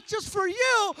are not just for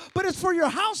you, but it's for your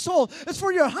household. It's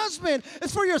for your husband.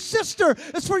 It's for your sister.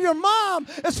 It's for your mom.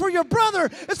 It's for your brother.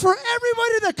 It's for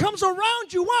everybody that comes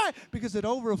around you. Why? Because it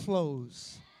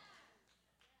overflows.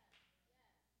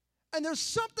 And there's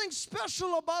something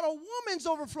special about a woman's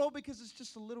overflow because it's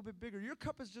just a little bit bigger. Your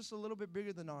cup is just a little bit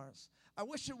bigger than ours. I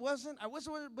wish it wasn't. I wish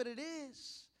it wasn't, but it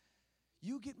is.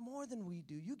 You get more than we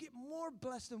do. You get more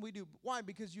blessed than we do. Why?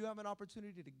 Because you have an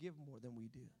opportunity to give more than we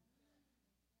do.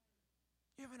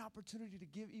 You have an opportunity to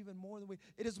give even more than we do.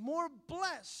 It is more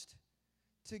blessed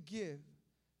to give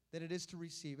than it is to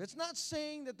receive. It's not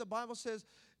saying that the Bible says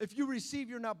if you receive,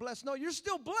 you're not blessed. No, you're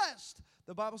still blessed.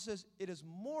 The Bible says it is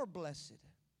more blessed.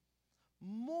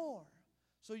 More.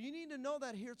 So you need to know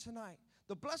that here tonight.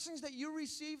 The blessings that you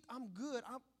received, I'm good.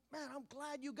 I'm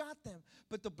glad you got them.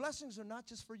 But the blessings are not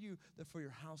just for you, they're for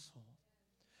your household.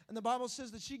 And the Bible says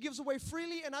that she gives away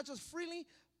freely, and not just freely,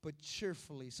 but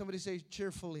cheerfully. Somebody say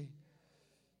cheerfully.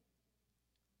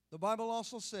 The Bible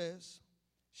also says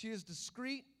she is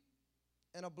discreet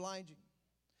and obliging.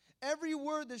 Every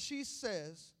word that she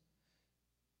says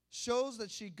shows that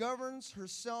she governs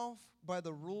herself by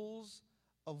the rules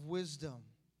of wisdom.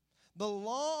 The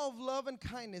law of love and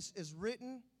kindness is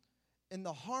written in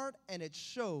the heart, and it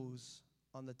shows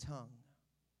on the tongue.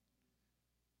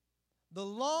 The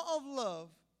law of love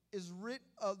is written.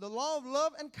 The law of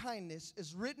love and kindness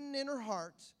is written in her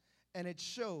heart, and it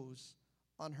shows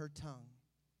on her tongue.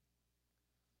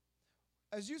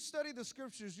 As you study the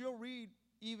scriptures, you'll read,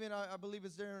 even I believe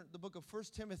it's there in the book of 1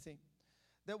 Timothy,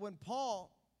 that when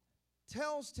Paul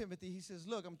tells Timothy, he says,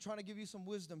 look, I'm trying to give you some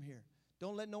wisdom here.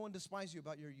 Don't let no one despise you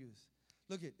about your youth.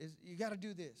 Look, you got to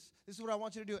do this. This is what I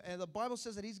want you to do. And the Bible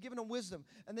says that he's given him wisdom.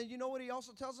 And then you know what he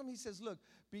also tells him? He says, look,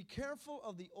 be careful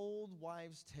of the old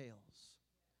wives' tales.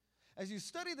 As you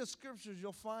study the scriptures,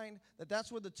 you'll find that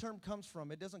that's where the term comes from.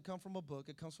 It doesn't come from a book.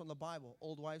 It comes from the Bible,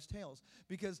 old wives' tales.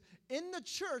 Because in the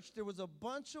church, there was a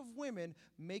bunch of women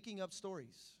making up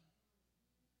stories.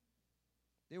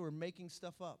 They were making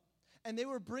stuff up. And they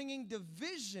were bringing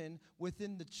division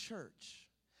within the church.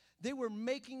 They were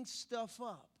making stuff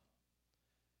up.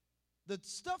 The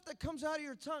stuff that comes out of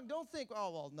your tongue, don't think,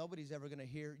 oh, well, nobody's ever going to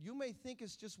hear. You may think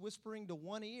it's just whispering to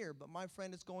one ear, but my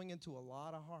friend, it's going into a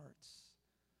lot of hearts.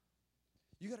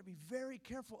 You got to be very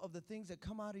careful of the things that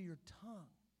come out of your tongue.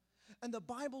 And the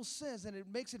Bible says, and it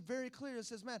makes it very clear, it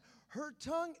says, man, her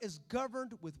tongue is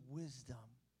governed with wisdom.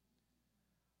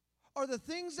 Are the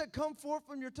things that come forth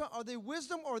from your tongue, are they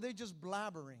wisdom or are they just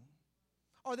blabbering?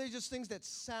 Are they just things that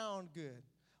sound good?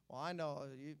 Well, I know,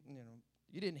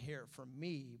 you didn't hear it from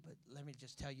me, but let me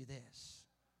just tell you this.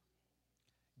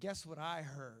 Guess what I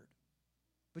heard?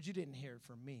 But you didn't hear it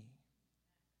from me.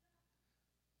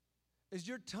 Is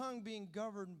your tongue being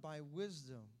governed by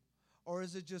wisdom? Or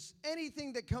is it just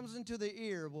anything that comes into the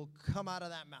ear will come out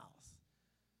of that mouth?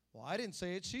 Well, I didn't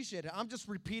say it, she said it. I'm just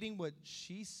repeating what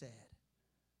she said.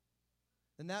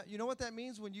 And that, you know what that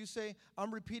means when you say,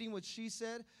 I'm repeating what she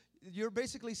said? You're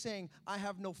basically saying, I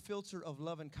have no filter of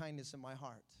love and kindness in my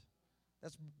heart.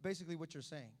 That's basically what you're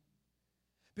saying.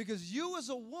 Because you as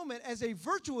a woman, as a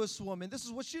virtuous woman, this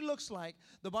is what she looks like.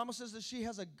 The Bible says that she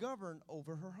has a govern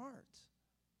over her heart.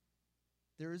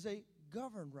 There is a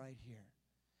govern right here.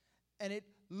 And it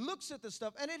looks at the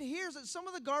stuff, and it hears it. Some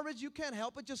of the garbage, you can't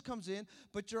help, it just comes in.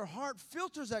 But your heart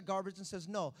filters that garbage and says,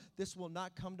 no, this will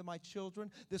not come to my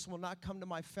children. This will not come to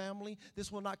my family.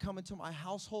 This will not come into my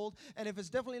household. And if it's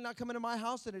definitely not coming to my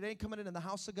house, then it ain't coming in the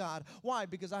house of God. Why?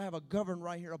 Because I have a govern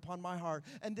right here upon my heart,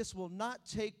 and this will not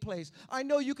take place. I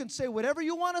know you can say whatever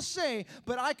you want to say,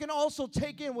 but I can also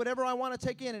take in whatever I want to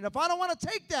take in. And if I don't want to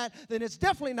take that, then it's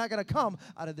definitely not going to come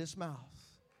out of this mouth.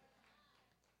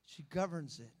 She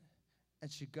governs it.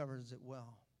 And she governs it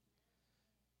well.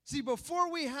 See,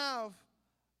 before we have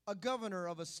a governor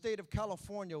of a state of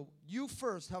California, you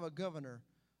first have a governor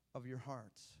of your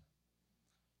heart.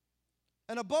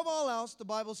 And above all else, the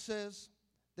Bible says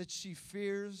that she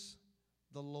fears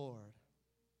the Lord.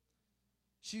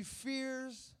 She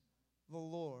fears the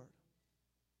Lord.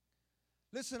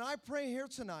 Listen, I pray here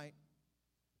tonight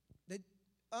that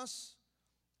us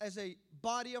as a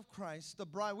body of Christ, the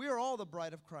bride, we are all the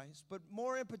bride of Christ, but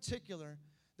more in particular,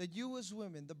 that you as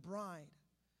women, the bride,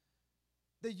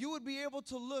 that you would be able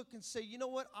to look and say, you know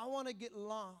what, I want to get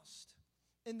lost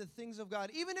in the things of God.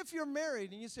 Even if you're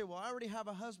married and you say, well, I already have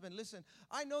a husband. Listen,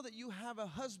 I know that you have a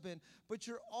husband, but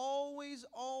you're always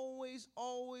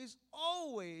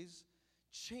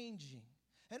changing.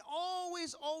 And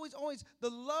always, the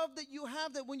love that you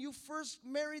have, that when you first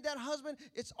married that husband,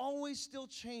 it's always still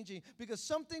changing. Because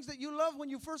some things that you love when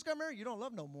you first got married, you don't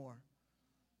love no more.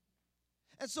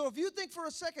 And so if you think for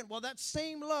a second, well, that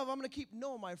same love I'm going to keep.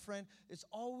 No, my friend, it's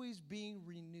always being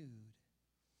renewed.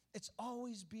 It's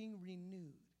always being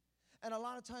renewed. And a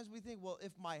lot of times we think, well,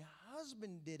 if my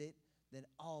husband did it, then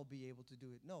I'll be able to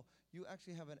do it. No, you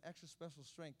actually have an extra special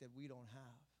strength that we don't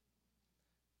have.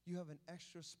 You have an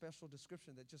extra special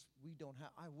description that just we don't have.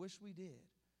 I wish we did.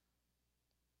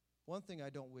 One thing I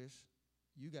don't wish,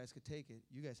 you guys could take it.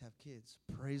 You guys have kids.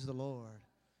 Praise the Lord.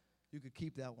 You could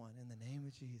keep that one in the name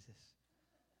of Jesus.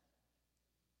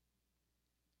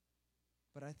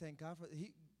 But I thank God for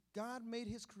God made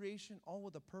his creation all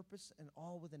with a purpose and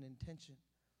all with an intention.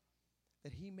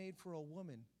 That he made for a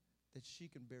woman that she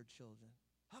can bear children.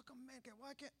 How come man can't?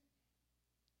 Why can't?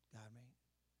 God made it.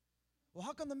 Well,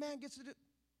 how come the man gets to do?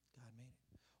 God made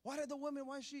it. Why did the woman,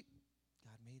 why she?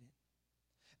 God made it.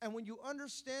 And when you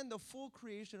understand the full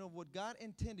creation of what God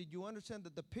intended, you understand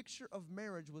that the picture of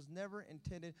marriage was never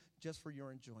intended just for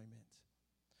your enjoyment.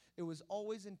 It was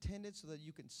always intended so that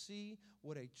you can see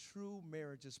what a true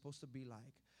marriage is supposed to be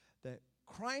like. That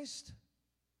Christ,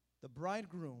 the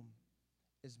bridegroom,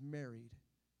 is married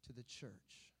to the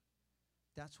church.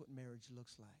 That's what marriage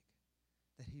looks like.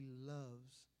 That he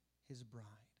loves his bride.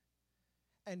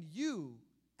 And you,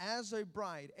 as a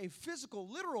bride, a physical,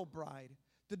 literal bride,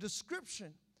 the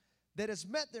description that is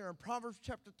met there in Proverbs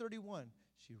chapter 31,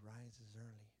 she rises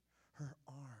early. Her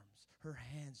arms, her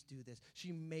hands do this.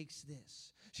 She makes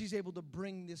this. She's able to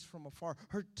bring this from afar.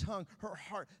 Her tongue, her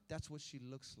heart, that's what she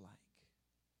looks like.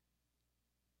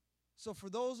 So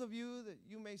for those of you that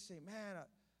you may say, man,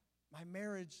 my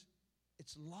marriage,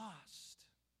 it's lost.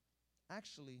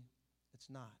 Actually, it's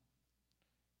not.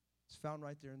 It's found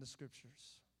right there in the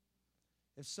scriptures.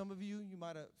 If some of you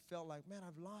might have felt like, man,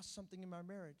 I've lost something in my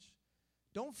marriage.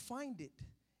 Don't find it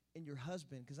in your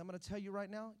husband, because I'm going to tell you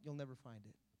right now, you'll never find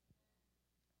it.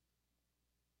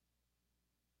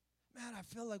 Man, I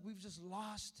feel like we've just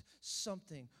lost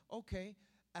something. Okay,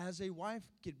 as a wife,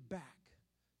 get back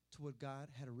to what God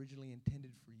had originally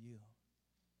intended for you.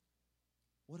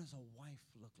 What does a wife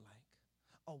look like?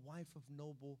 A wife of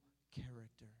noble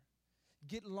character.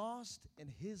 Get lost in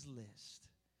his list.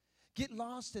 Get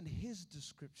lost in his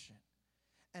description.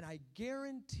 And I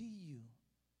guarantee you,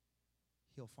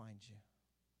 he'll find you.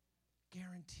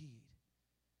 Guaranteed.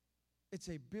 It's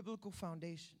a biblical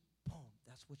foundation. Boom,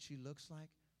 that's what she looks like.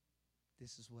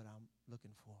 This is what I'm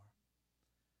looking for.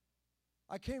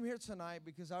 I came here tonight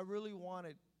because I really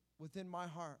wanted within my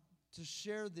heart to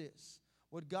share this,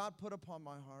 what God put upon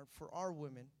my heart for our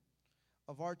women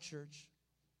of our church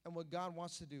and what God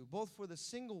wants to do, both for the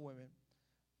single women,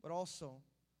 but also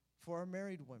for our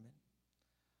married women.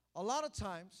 A lot of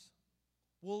times,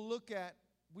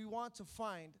 we want to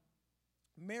find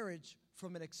marriage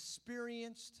from an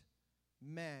experienced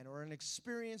man or an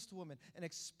experienced woman, an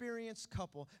experienced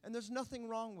couple, and there's nothing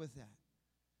wrong with that.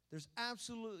 There's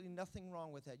absolutely nothing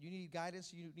wrong with that. You need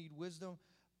guidance, you need wisdom.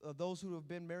 Those who have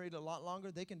been married a lot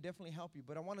longer, they can definitely help you.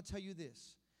 But I want to tell you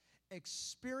this.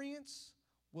 Experience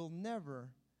will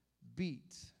never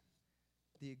beat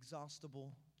the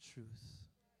exhaustible truth.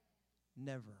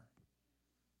 Never.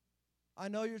 I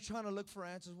know you're trying to look for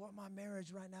answers. What, my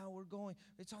marriage right now,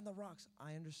 it's on the rocks.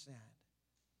 I understand.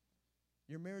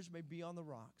 Your marriage may be on the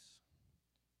rocks.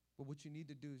 But what you need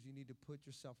to do is you need to put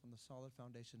yourself on the solid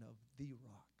foundation of the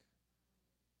rock.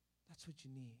 That's what you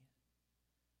need.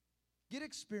 Get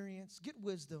experience, get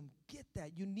wisdom, get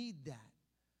that. You need that.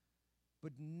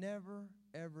 But never,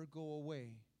 ever go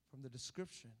away from the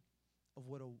description of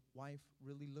what a wife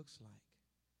really looks like.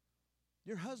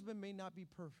 Your husband may not be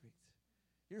perfect.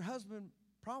 Your husband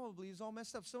probably is all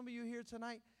messed up. Some of you here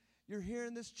tonight, you're here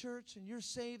in this church and you're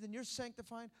saved and you're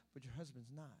sanctified, but your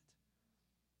husband's not.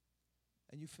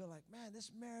 And you feel like, man,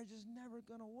 this marriage is never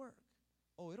going to work.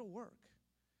 Oh, it'll work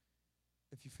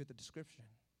if you fit the description.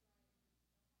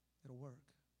 It'll work.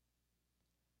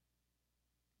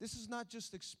 This is not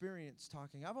just experience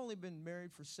talking. I've only been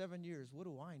married for 7 years. What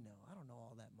do I know? I don't know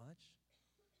all that much.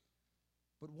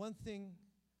 But one thing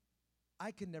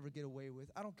I can never get away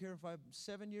with, I don't care if I'm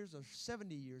 7 years or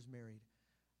 70 years married,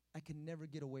 I can never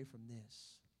get away from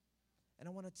this. And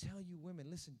I want to tell you women,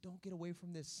 listen, don't get away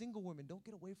from this. Single women, don't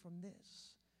get away from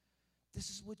this. This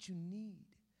is what you need.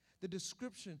 The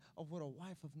description of what a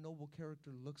wife of noble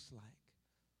character looks like.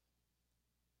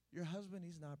 Your husband,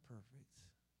 he's not perfect.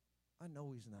 I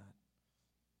know he's not.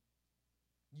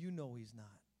 You know he's not.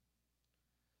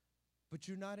 But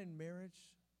you're not in marriage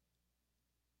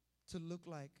to look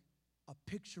like a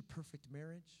picture-perfect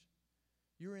marriage.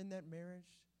 You're in that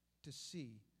marriage to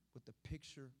see what the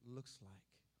picture looks like.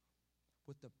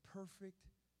 What the perfect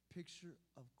picture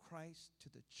of Christ to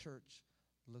the church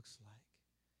looks like.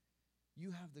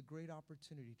 You have the great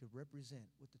opportunity to represent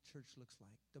what the church looks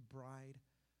like, the bride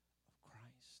of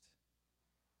Christ.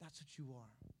 That's what you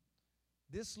are.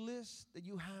 This list that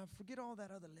you have, forget all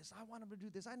that other list. I want him to do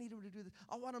this. I need him to do this.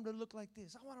 I want him to look like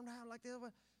this. I want him to have like this.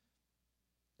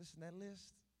 Listen, that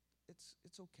list,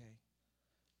 it's okay.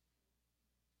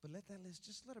 But let that list,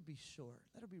 just let it be short.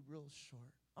 Let it be real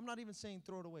short. I'm not even saying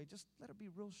throw it away. Just let it be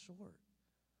real short.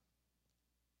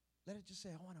 Let it just say,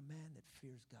 I want a man that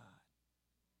fears God.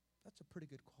 That's a pretty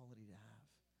good quality to have.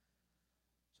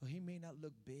 So he may not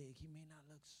look big. He may not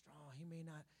look strong. He may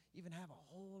not even have a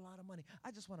whole lot of money.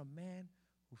 I just want a man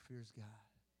who fears God.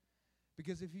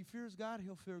 Because if he fears God,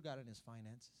 he'll fear God in his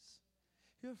finances.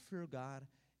 He'll fear God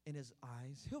in his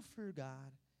eyes. He'll fear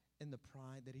God in the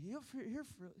pride that he'll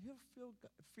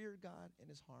fear God in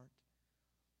his heart.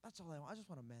 That's all I want. I just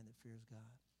want a man that fears God.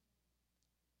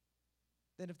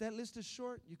 Then if that list is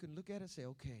short, you can look at it and say,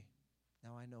 okay,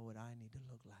 now I know what I need to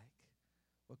look like,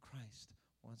 what Christ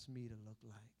wants me to look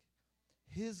like.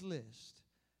 His list,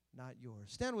 not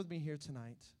yours. Stand with me here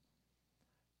tonight.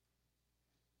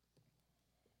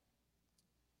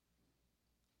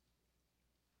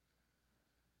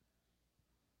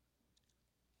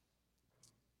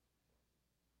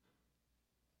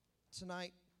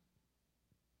 Tonight,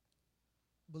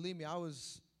 believe me,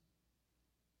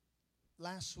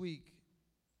 last week,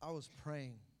 I was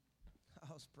praying.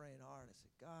 I was praying hard. I said,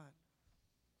 God,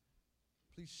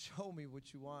 please show me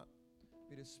what you want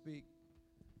me to speak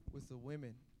with the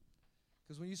women.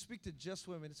 Because when you speak to just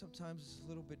women, sometimes it's a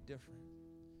little bit different.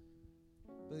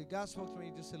 But God spoke to me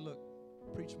and just said, look,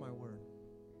 preach my word.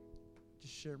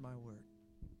 Just share my word.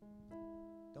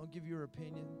 Don't give your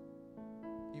opinion,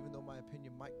 even though my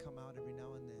opinion might come out every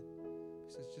now and then.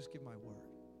 He says, just give my word.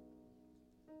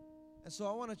 And so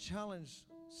I want to challenge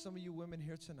some of you women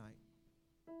here tonight,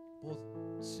 both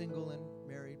single and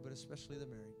married, but especially the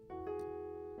married.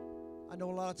 I know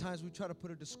a lot of times we try to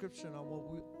put a description on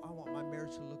what I want my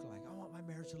marriage to look like. I want my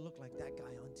marriage to look like that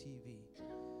guy on TV,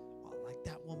 like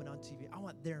that woman on TV. I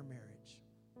want their marriage.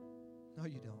 No,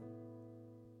 you don't.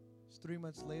 It's 3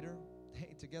 months later, they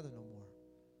ain't together no more.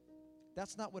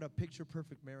 That's not what a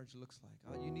picture-perfect marriage looks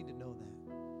like. You need to know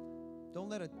that. Don't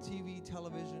let a TV,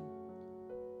 television,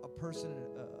 a person,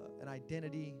 an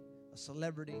identity, a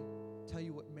celebrity tell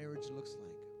you what marriage looks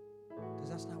like, because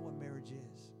that's not what marriage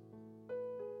is.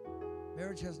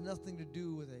 Marriage has nothing to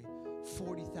do with a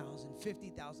 $40,000,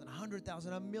 $50,000, $100,000,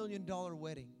 $1 million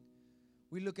wedding.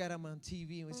 We look at them on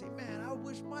TV and we say, man, I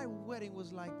wish my wedding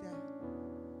was like that.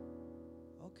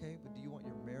 Okay, but do you want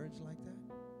your marriage like that?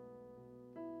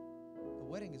 The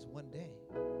wedding is one day.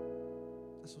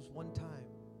 This was one time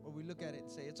where we look at it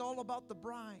and say, it's all about the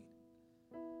bride.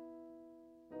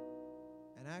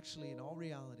 And actually, in all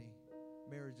reality,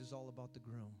 marriage is all about the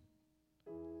groom.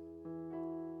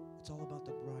 It's all about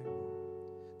the bridegroom.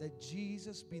 That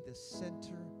Jesus be the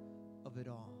center of it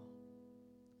all.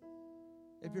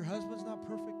 If your husband's not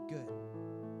perfect, good.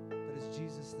 But is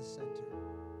Jesus the center?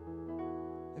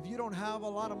 If you don't have a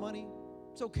lot of money,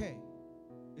 it's okay.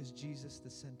 Is Jesus the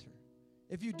center?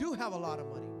 If you do have a lot of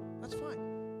money, that's fine.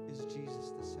 Is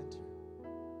Jesus the center?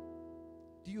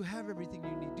 Do you have everything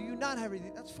you need? Do you not have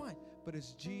everything? That's fine. But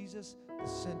is Jesus the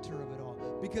center of it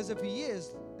all? Because if he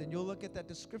is, then you'll look at that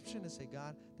description and say,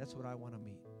 God, that's what I want to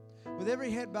meet. With every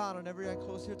head bowed and every eye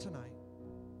closed here tonight,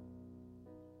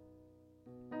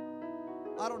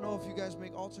 I don't know if you guys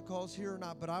make altar calls here or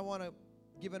not, but I want to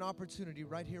give an opportunity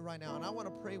right here, right now. And I want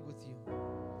to pray with you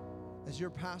as your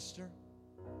pastor,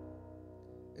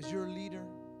 as your leader,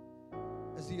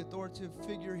 as the authoritative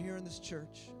figure here in this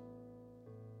church.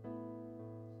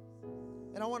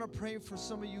 And I want to pray for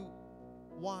some of you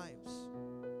wives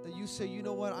that you say, you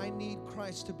know what, I need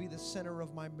Christ to be the center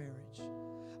of my marriage.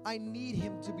 I need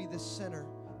him to be the center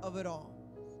of it all.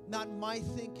 Not my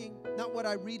thinking, not what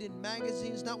I read in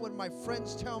magazines, not what my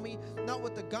friends tell me, not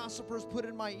what the gossipers put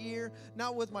in my ear,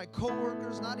 not with my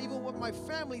coworkers, not even what my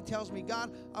family tells me.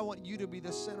 God, I want you to be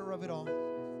the center of it all.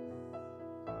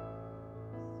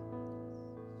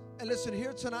 And listen,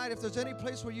 here tonight, if there's any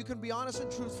place where you can be honest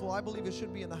and truthful, I believe it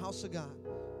should be in the house of God.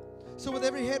 So with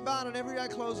every head bowed and every eye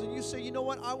closed, and you say, you know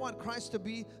what? I want Christ to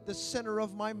be the center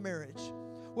of my marriage.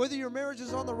 Whether your marriage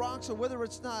is on the rocks or whether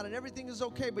it's not, and everything is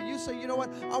okay, but you say, you know what?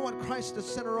 I want Christ the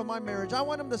center of my marriage. I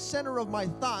want Him the center of my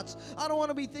thoughts. I don't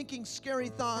want to be thinking scary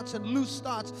thoughts and loose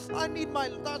thoughts. I need my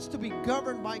thoughts to be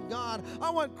governed by God. I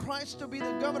want Christ to be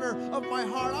the governor of my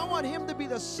heart. I want Him to be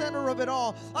the center of it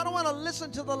all. I don't want to listen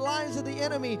to the lies of the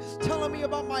enemy telling me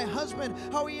about my husband,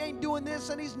 how he ain't doing this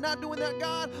and he's not doing that.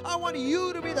 God, I want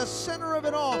you to be the center of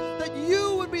it all, that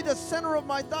you would be the center of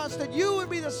my thoughts, that you would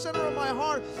be the center of my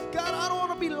heart. God, I don't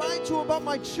want to be lied to about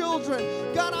my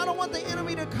children. God, I don't want the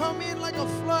enemy to come in like a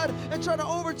flood and try to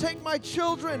overtake my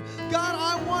children. God,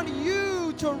 I want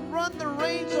you to run the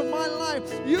reins of my life,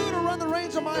 you to run the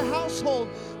reins of my household,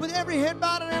 with every head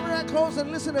bowed and every eye closed.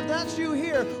 And listen, if that's you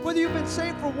here, whether you've been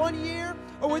saved for 1 year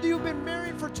or whether you've been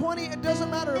married for 20, it doesn't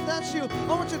matter. If that's you, I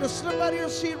want you to slip out of your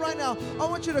seat right now. I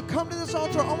want you to come to this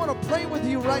altar. I want to pray with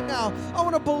you right now. I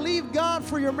want to believe God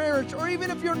for your marriage. Or even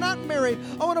if you're not married,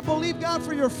 I want to believe God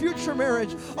for your future marriage.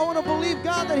 I want to believe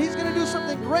God that He's going to do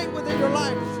something great within your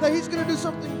life, that He's going to do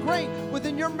something great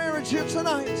within your marriage here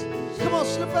tonight. Come on,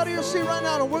 slip out of your seat right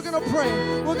now, and we're going to pray.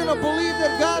 We're going to believe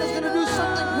that God is going to do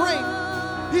something great.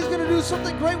 He's going to do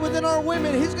something great within our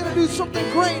women. He's going to do something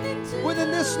great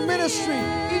within this ministry.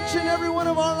 Each and every one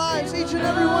of our lives, each and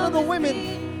every one of the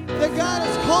women that God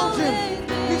has called you.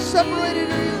 He separated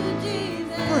you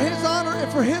for His honor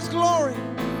and for His glory.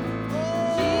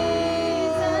 Oh,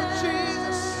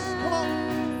 Jesus. Come on.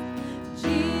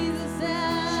 Jesus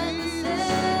at the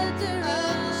center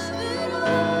of it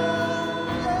all.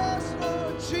 Yes,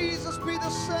 Lord. Jesus be the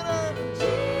center.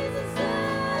 Jesus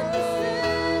at the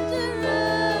center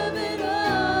of it all.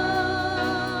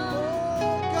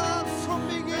 Oh, God, from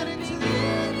beginning to the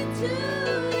end. Beginning to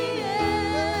the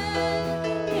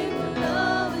end, it will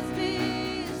always be,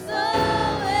 it's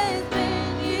always been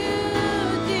you,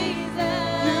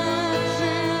 Jesus.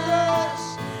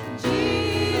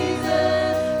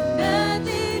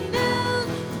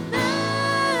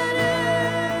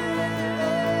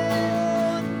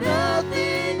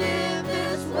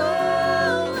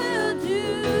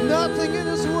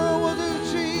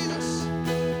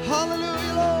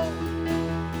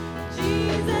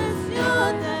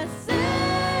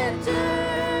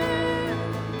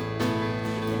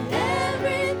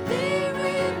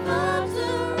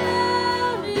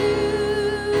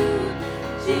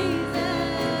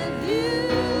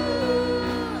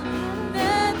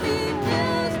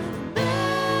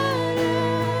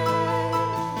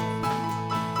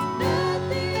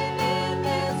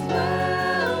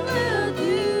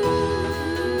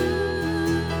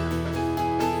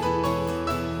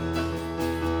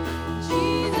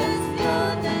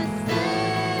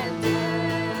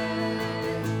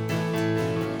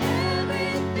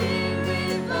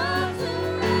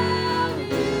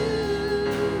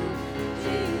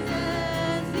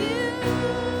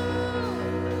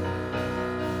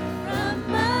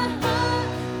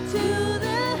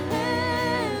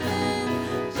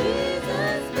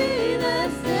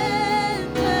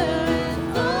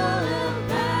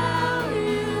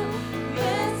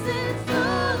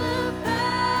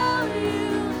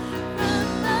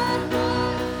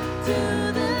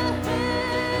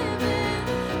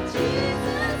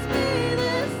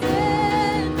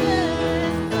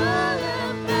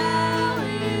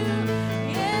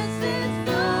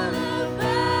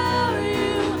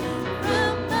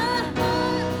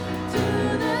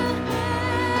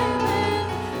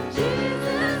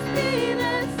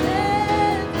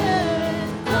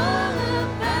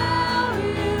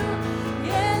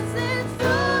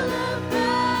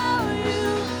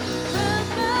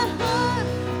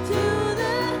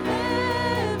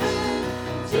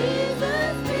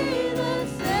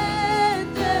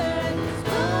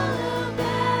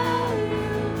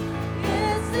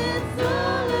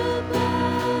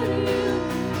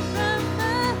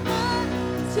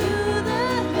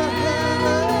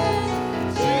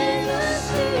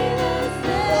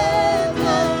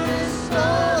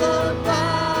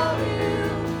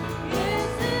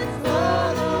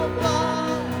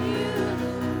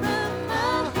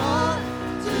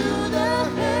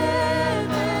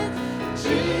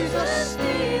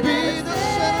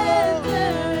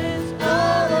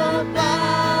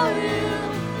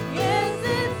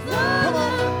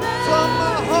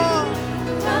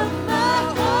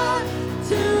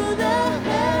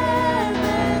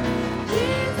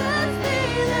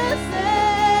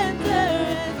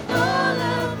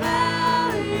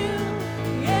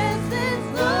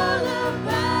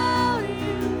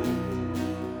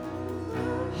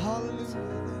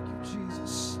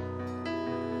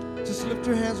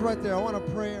 hands right there. I want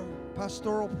to pray a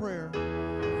pastoral prayer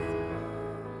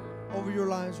over your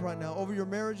lives right now, over your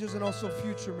marriages and also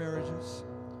future marriages,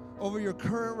 over your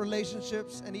current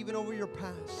relationships and even over your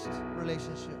past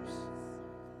relationships.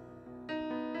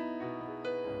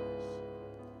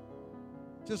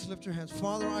 Just lift your hands.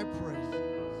 Father, I pray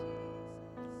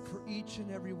for each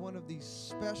and every one of these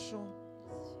special,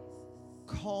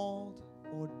 called,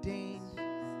 ordained,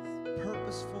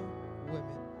 purposeful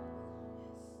women.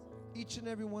 Each and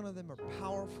every one of them are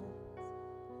powerful,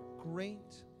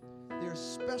 great. They're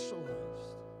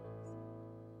specialized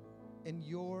in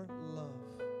your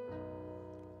love.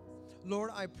 Lord,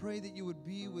 I pray that you would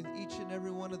be with each and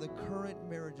every one of the current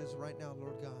marriages right now,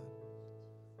 Lord God.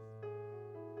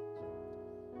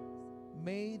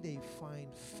 May they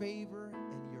find favor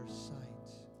in your sight.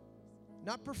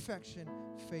 Not perfection,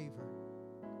 favor.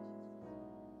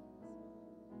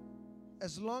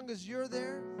 As long as you're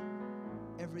there,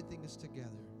 everything is together.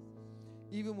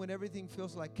 Even when everything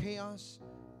feels like chaos,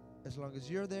 as long as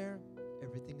you're there,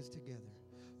 everything is together.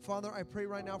 Father, I pray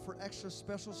right now for extra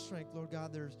special strength, Lord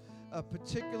God. There's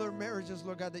particular marriages,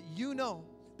 Lord God, that you know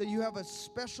that you have a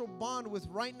special bond with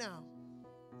right now.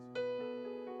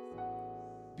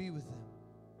 Be with them.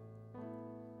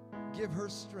 Give her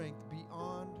strength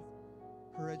beyond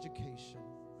her education.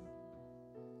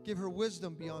 Give her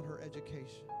wisdom beyond her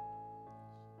education.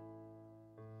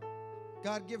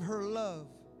 God, give her love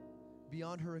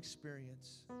beyond her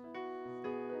experience.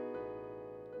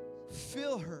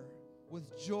 Fill her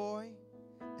with joy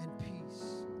and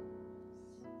peace.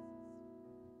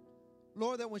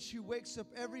 Lord, that when she wakes up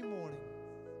every morning,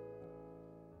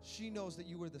 she knows that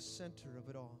you are the center of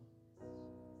it all.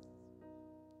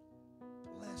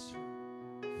 Bless her,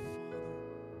 Father,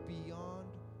 beyond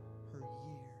her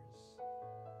years.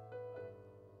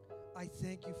 I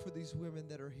thank you for these women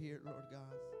that are here, Lord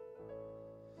God.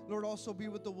 Lord, also be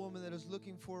with the woman that is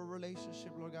looking for a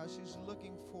relationship, Lord God. She's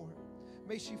looking for it.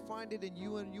 May she find it in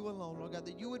you and you alone, Lord God,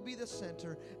 that you would be the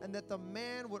center and that the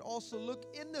man would also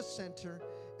look in the center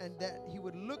and that he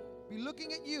would be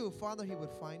looking at you. Father, he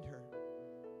would find her.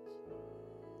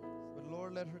 But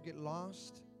Lord, let her get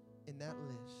lost in that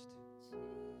list.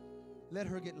 Let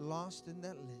her get lost in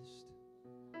that list.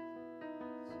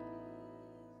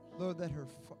 Lord, that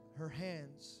her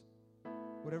hands,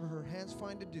 whatever her hands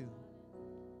find to do,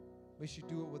 may she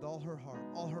do it with all her heart,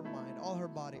 all her mind, all her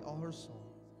body, all her soul.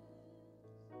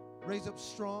 Raise up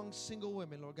strong single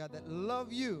women, Lord God, that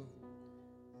love you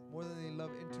more than they love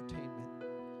entertainment.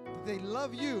 That they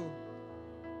love you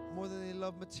more than they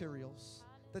love materials.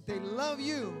 That they love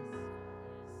you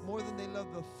more than they love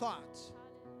the thought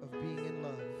of being in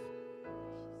love.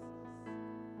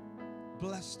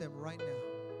 Bless them right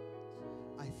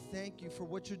now. I thank you for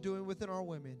what you're doing within our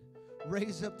women.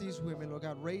 Raise up these women, Lord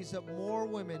God. Raise up more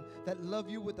women that love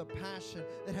you with a passion,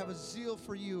 that have a zeal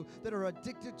for you, that are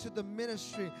addicted to the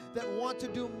ministry, that want to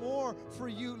do more for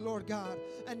you, Lord God.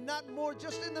 And not more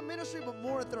just in the ministry, but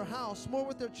more at their house, more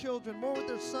with their children, more with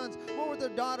their sons, more with their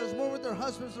daughters, more with their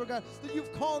husbands, Lord God. That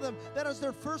you've called them. That is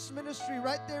their first ministry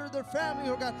right there in their family,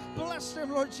 Lord God. Bless them,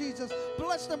 Lord Jesus.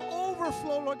 Bless them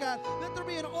overflow, Lord God. Let there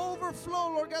be an overflow,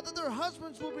 Lord God, that their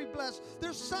husbands will be blessed,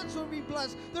 their sons will be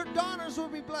blessed, their daughters will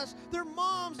be blessed, their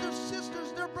moms, their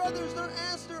sisters, their brothers, their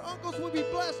aunts, their uncles will be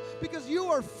blessed because you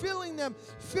are filling them.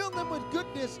 Fill them with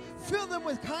goodness. Fill them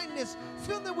with kindness.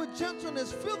 Fill them with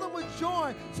gentleness. Fill them with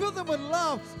joy. Fill them with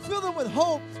love. Fill them with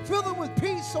hope. Fill them with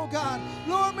peace, oh God.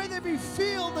 Lord, may they be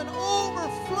filled and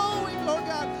overflowing, Lord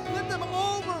God. Let them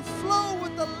overflow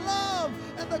with the love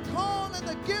and the call and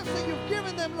the gifts that you've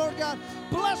given them, Lord God.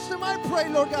 Bless them, I pray,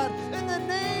 Lord God, in the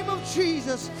name of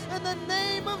Jesus. In the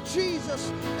name of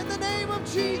Jesus. In the name of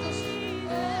Jesus.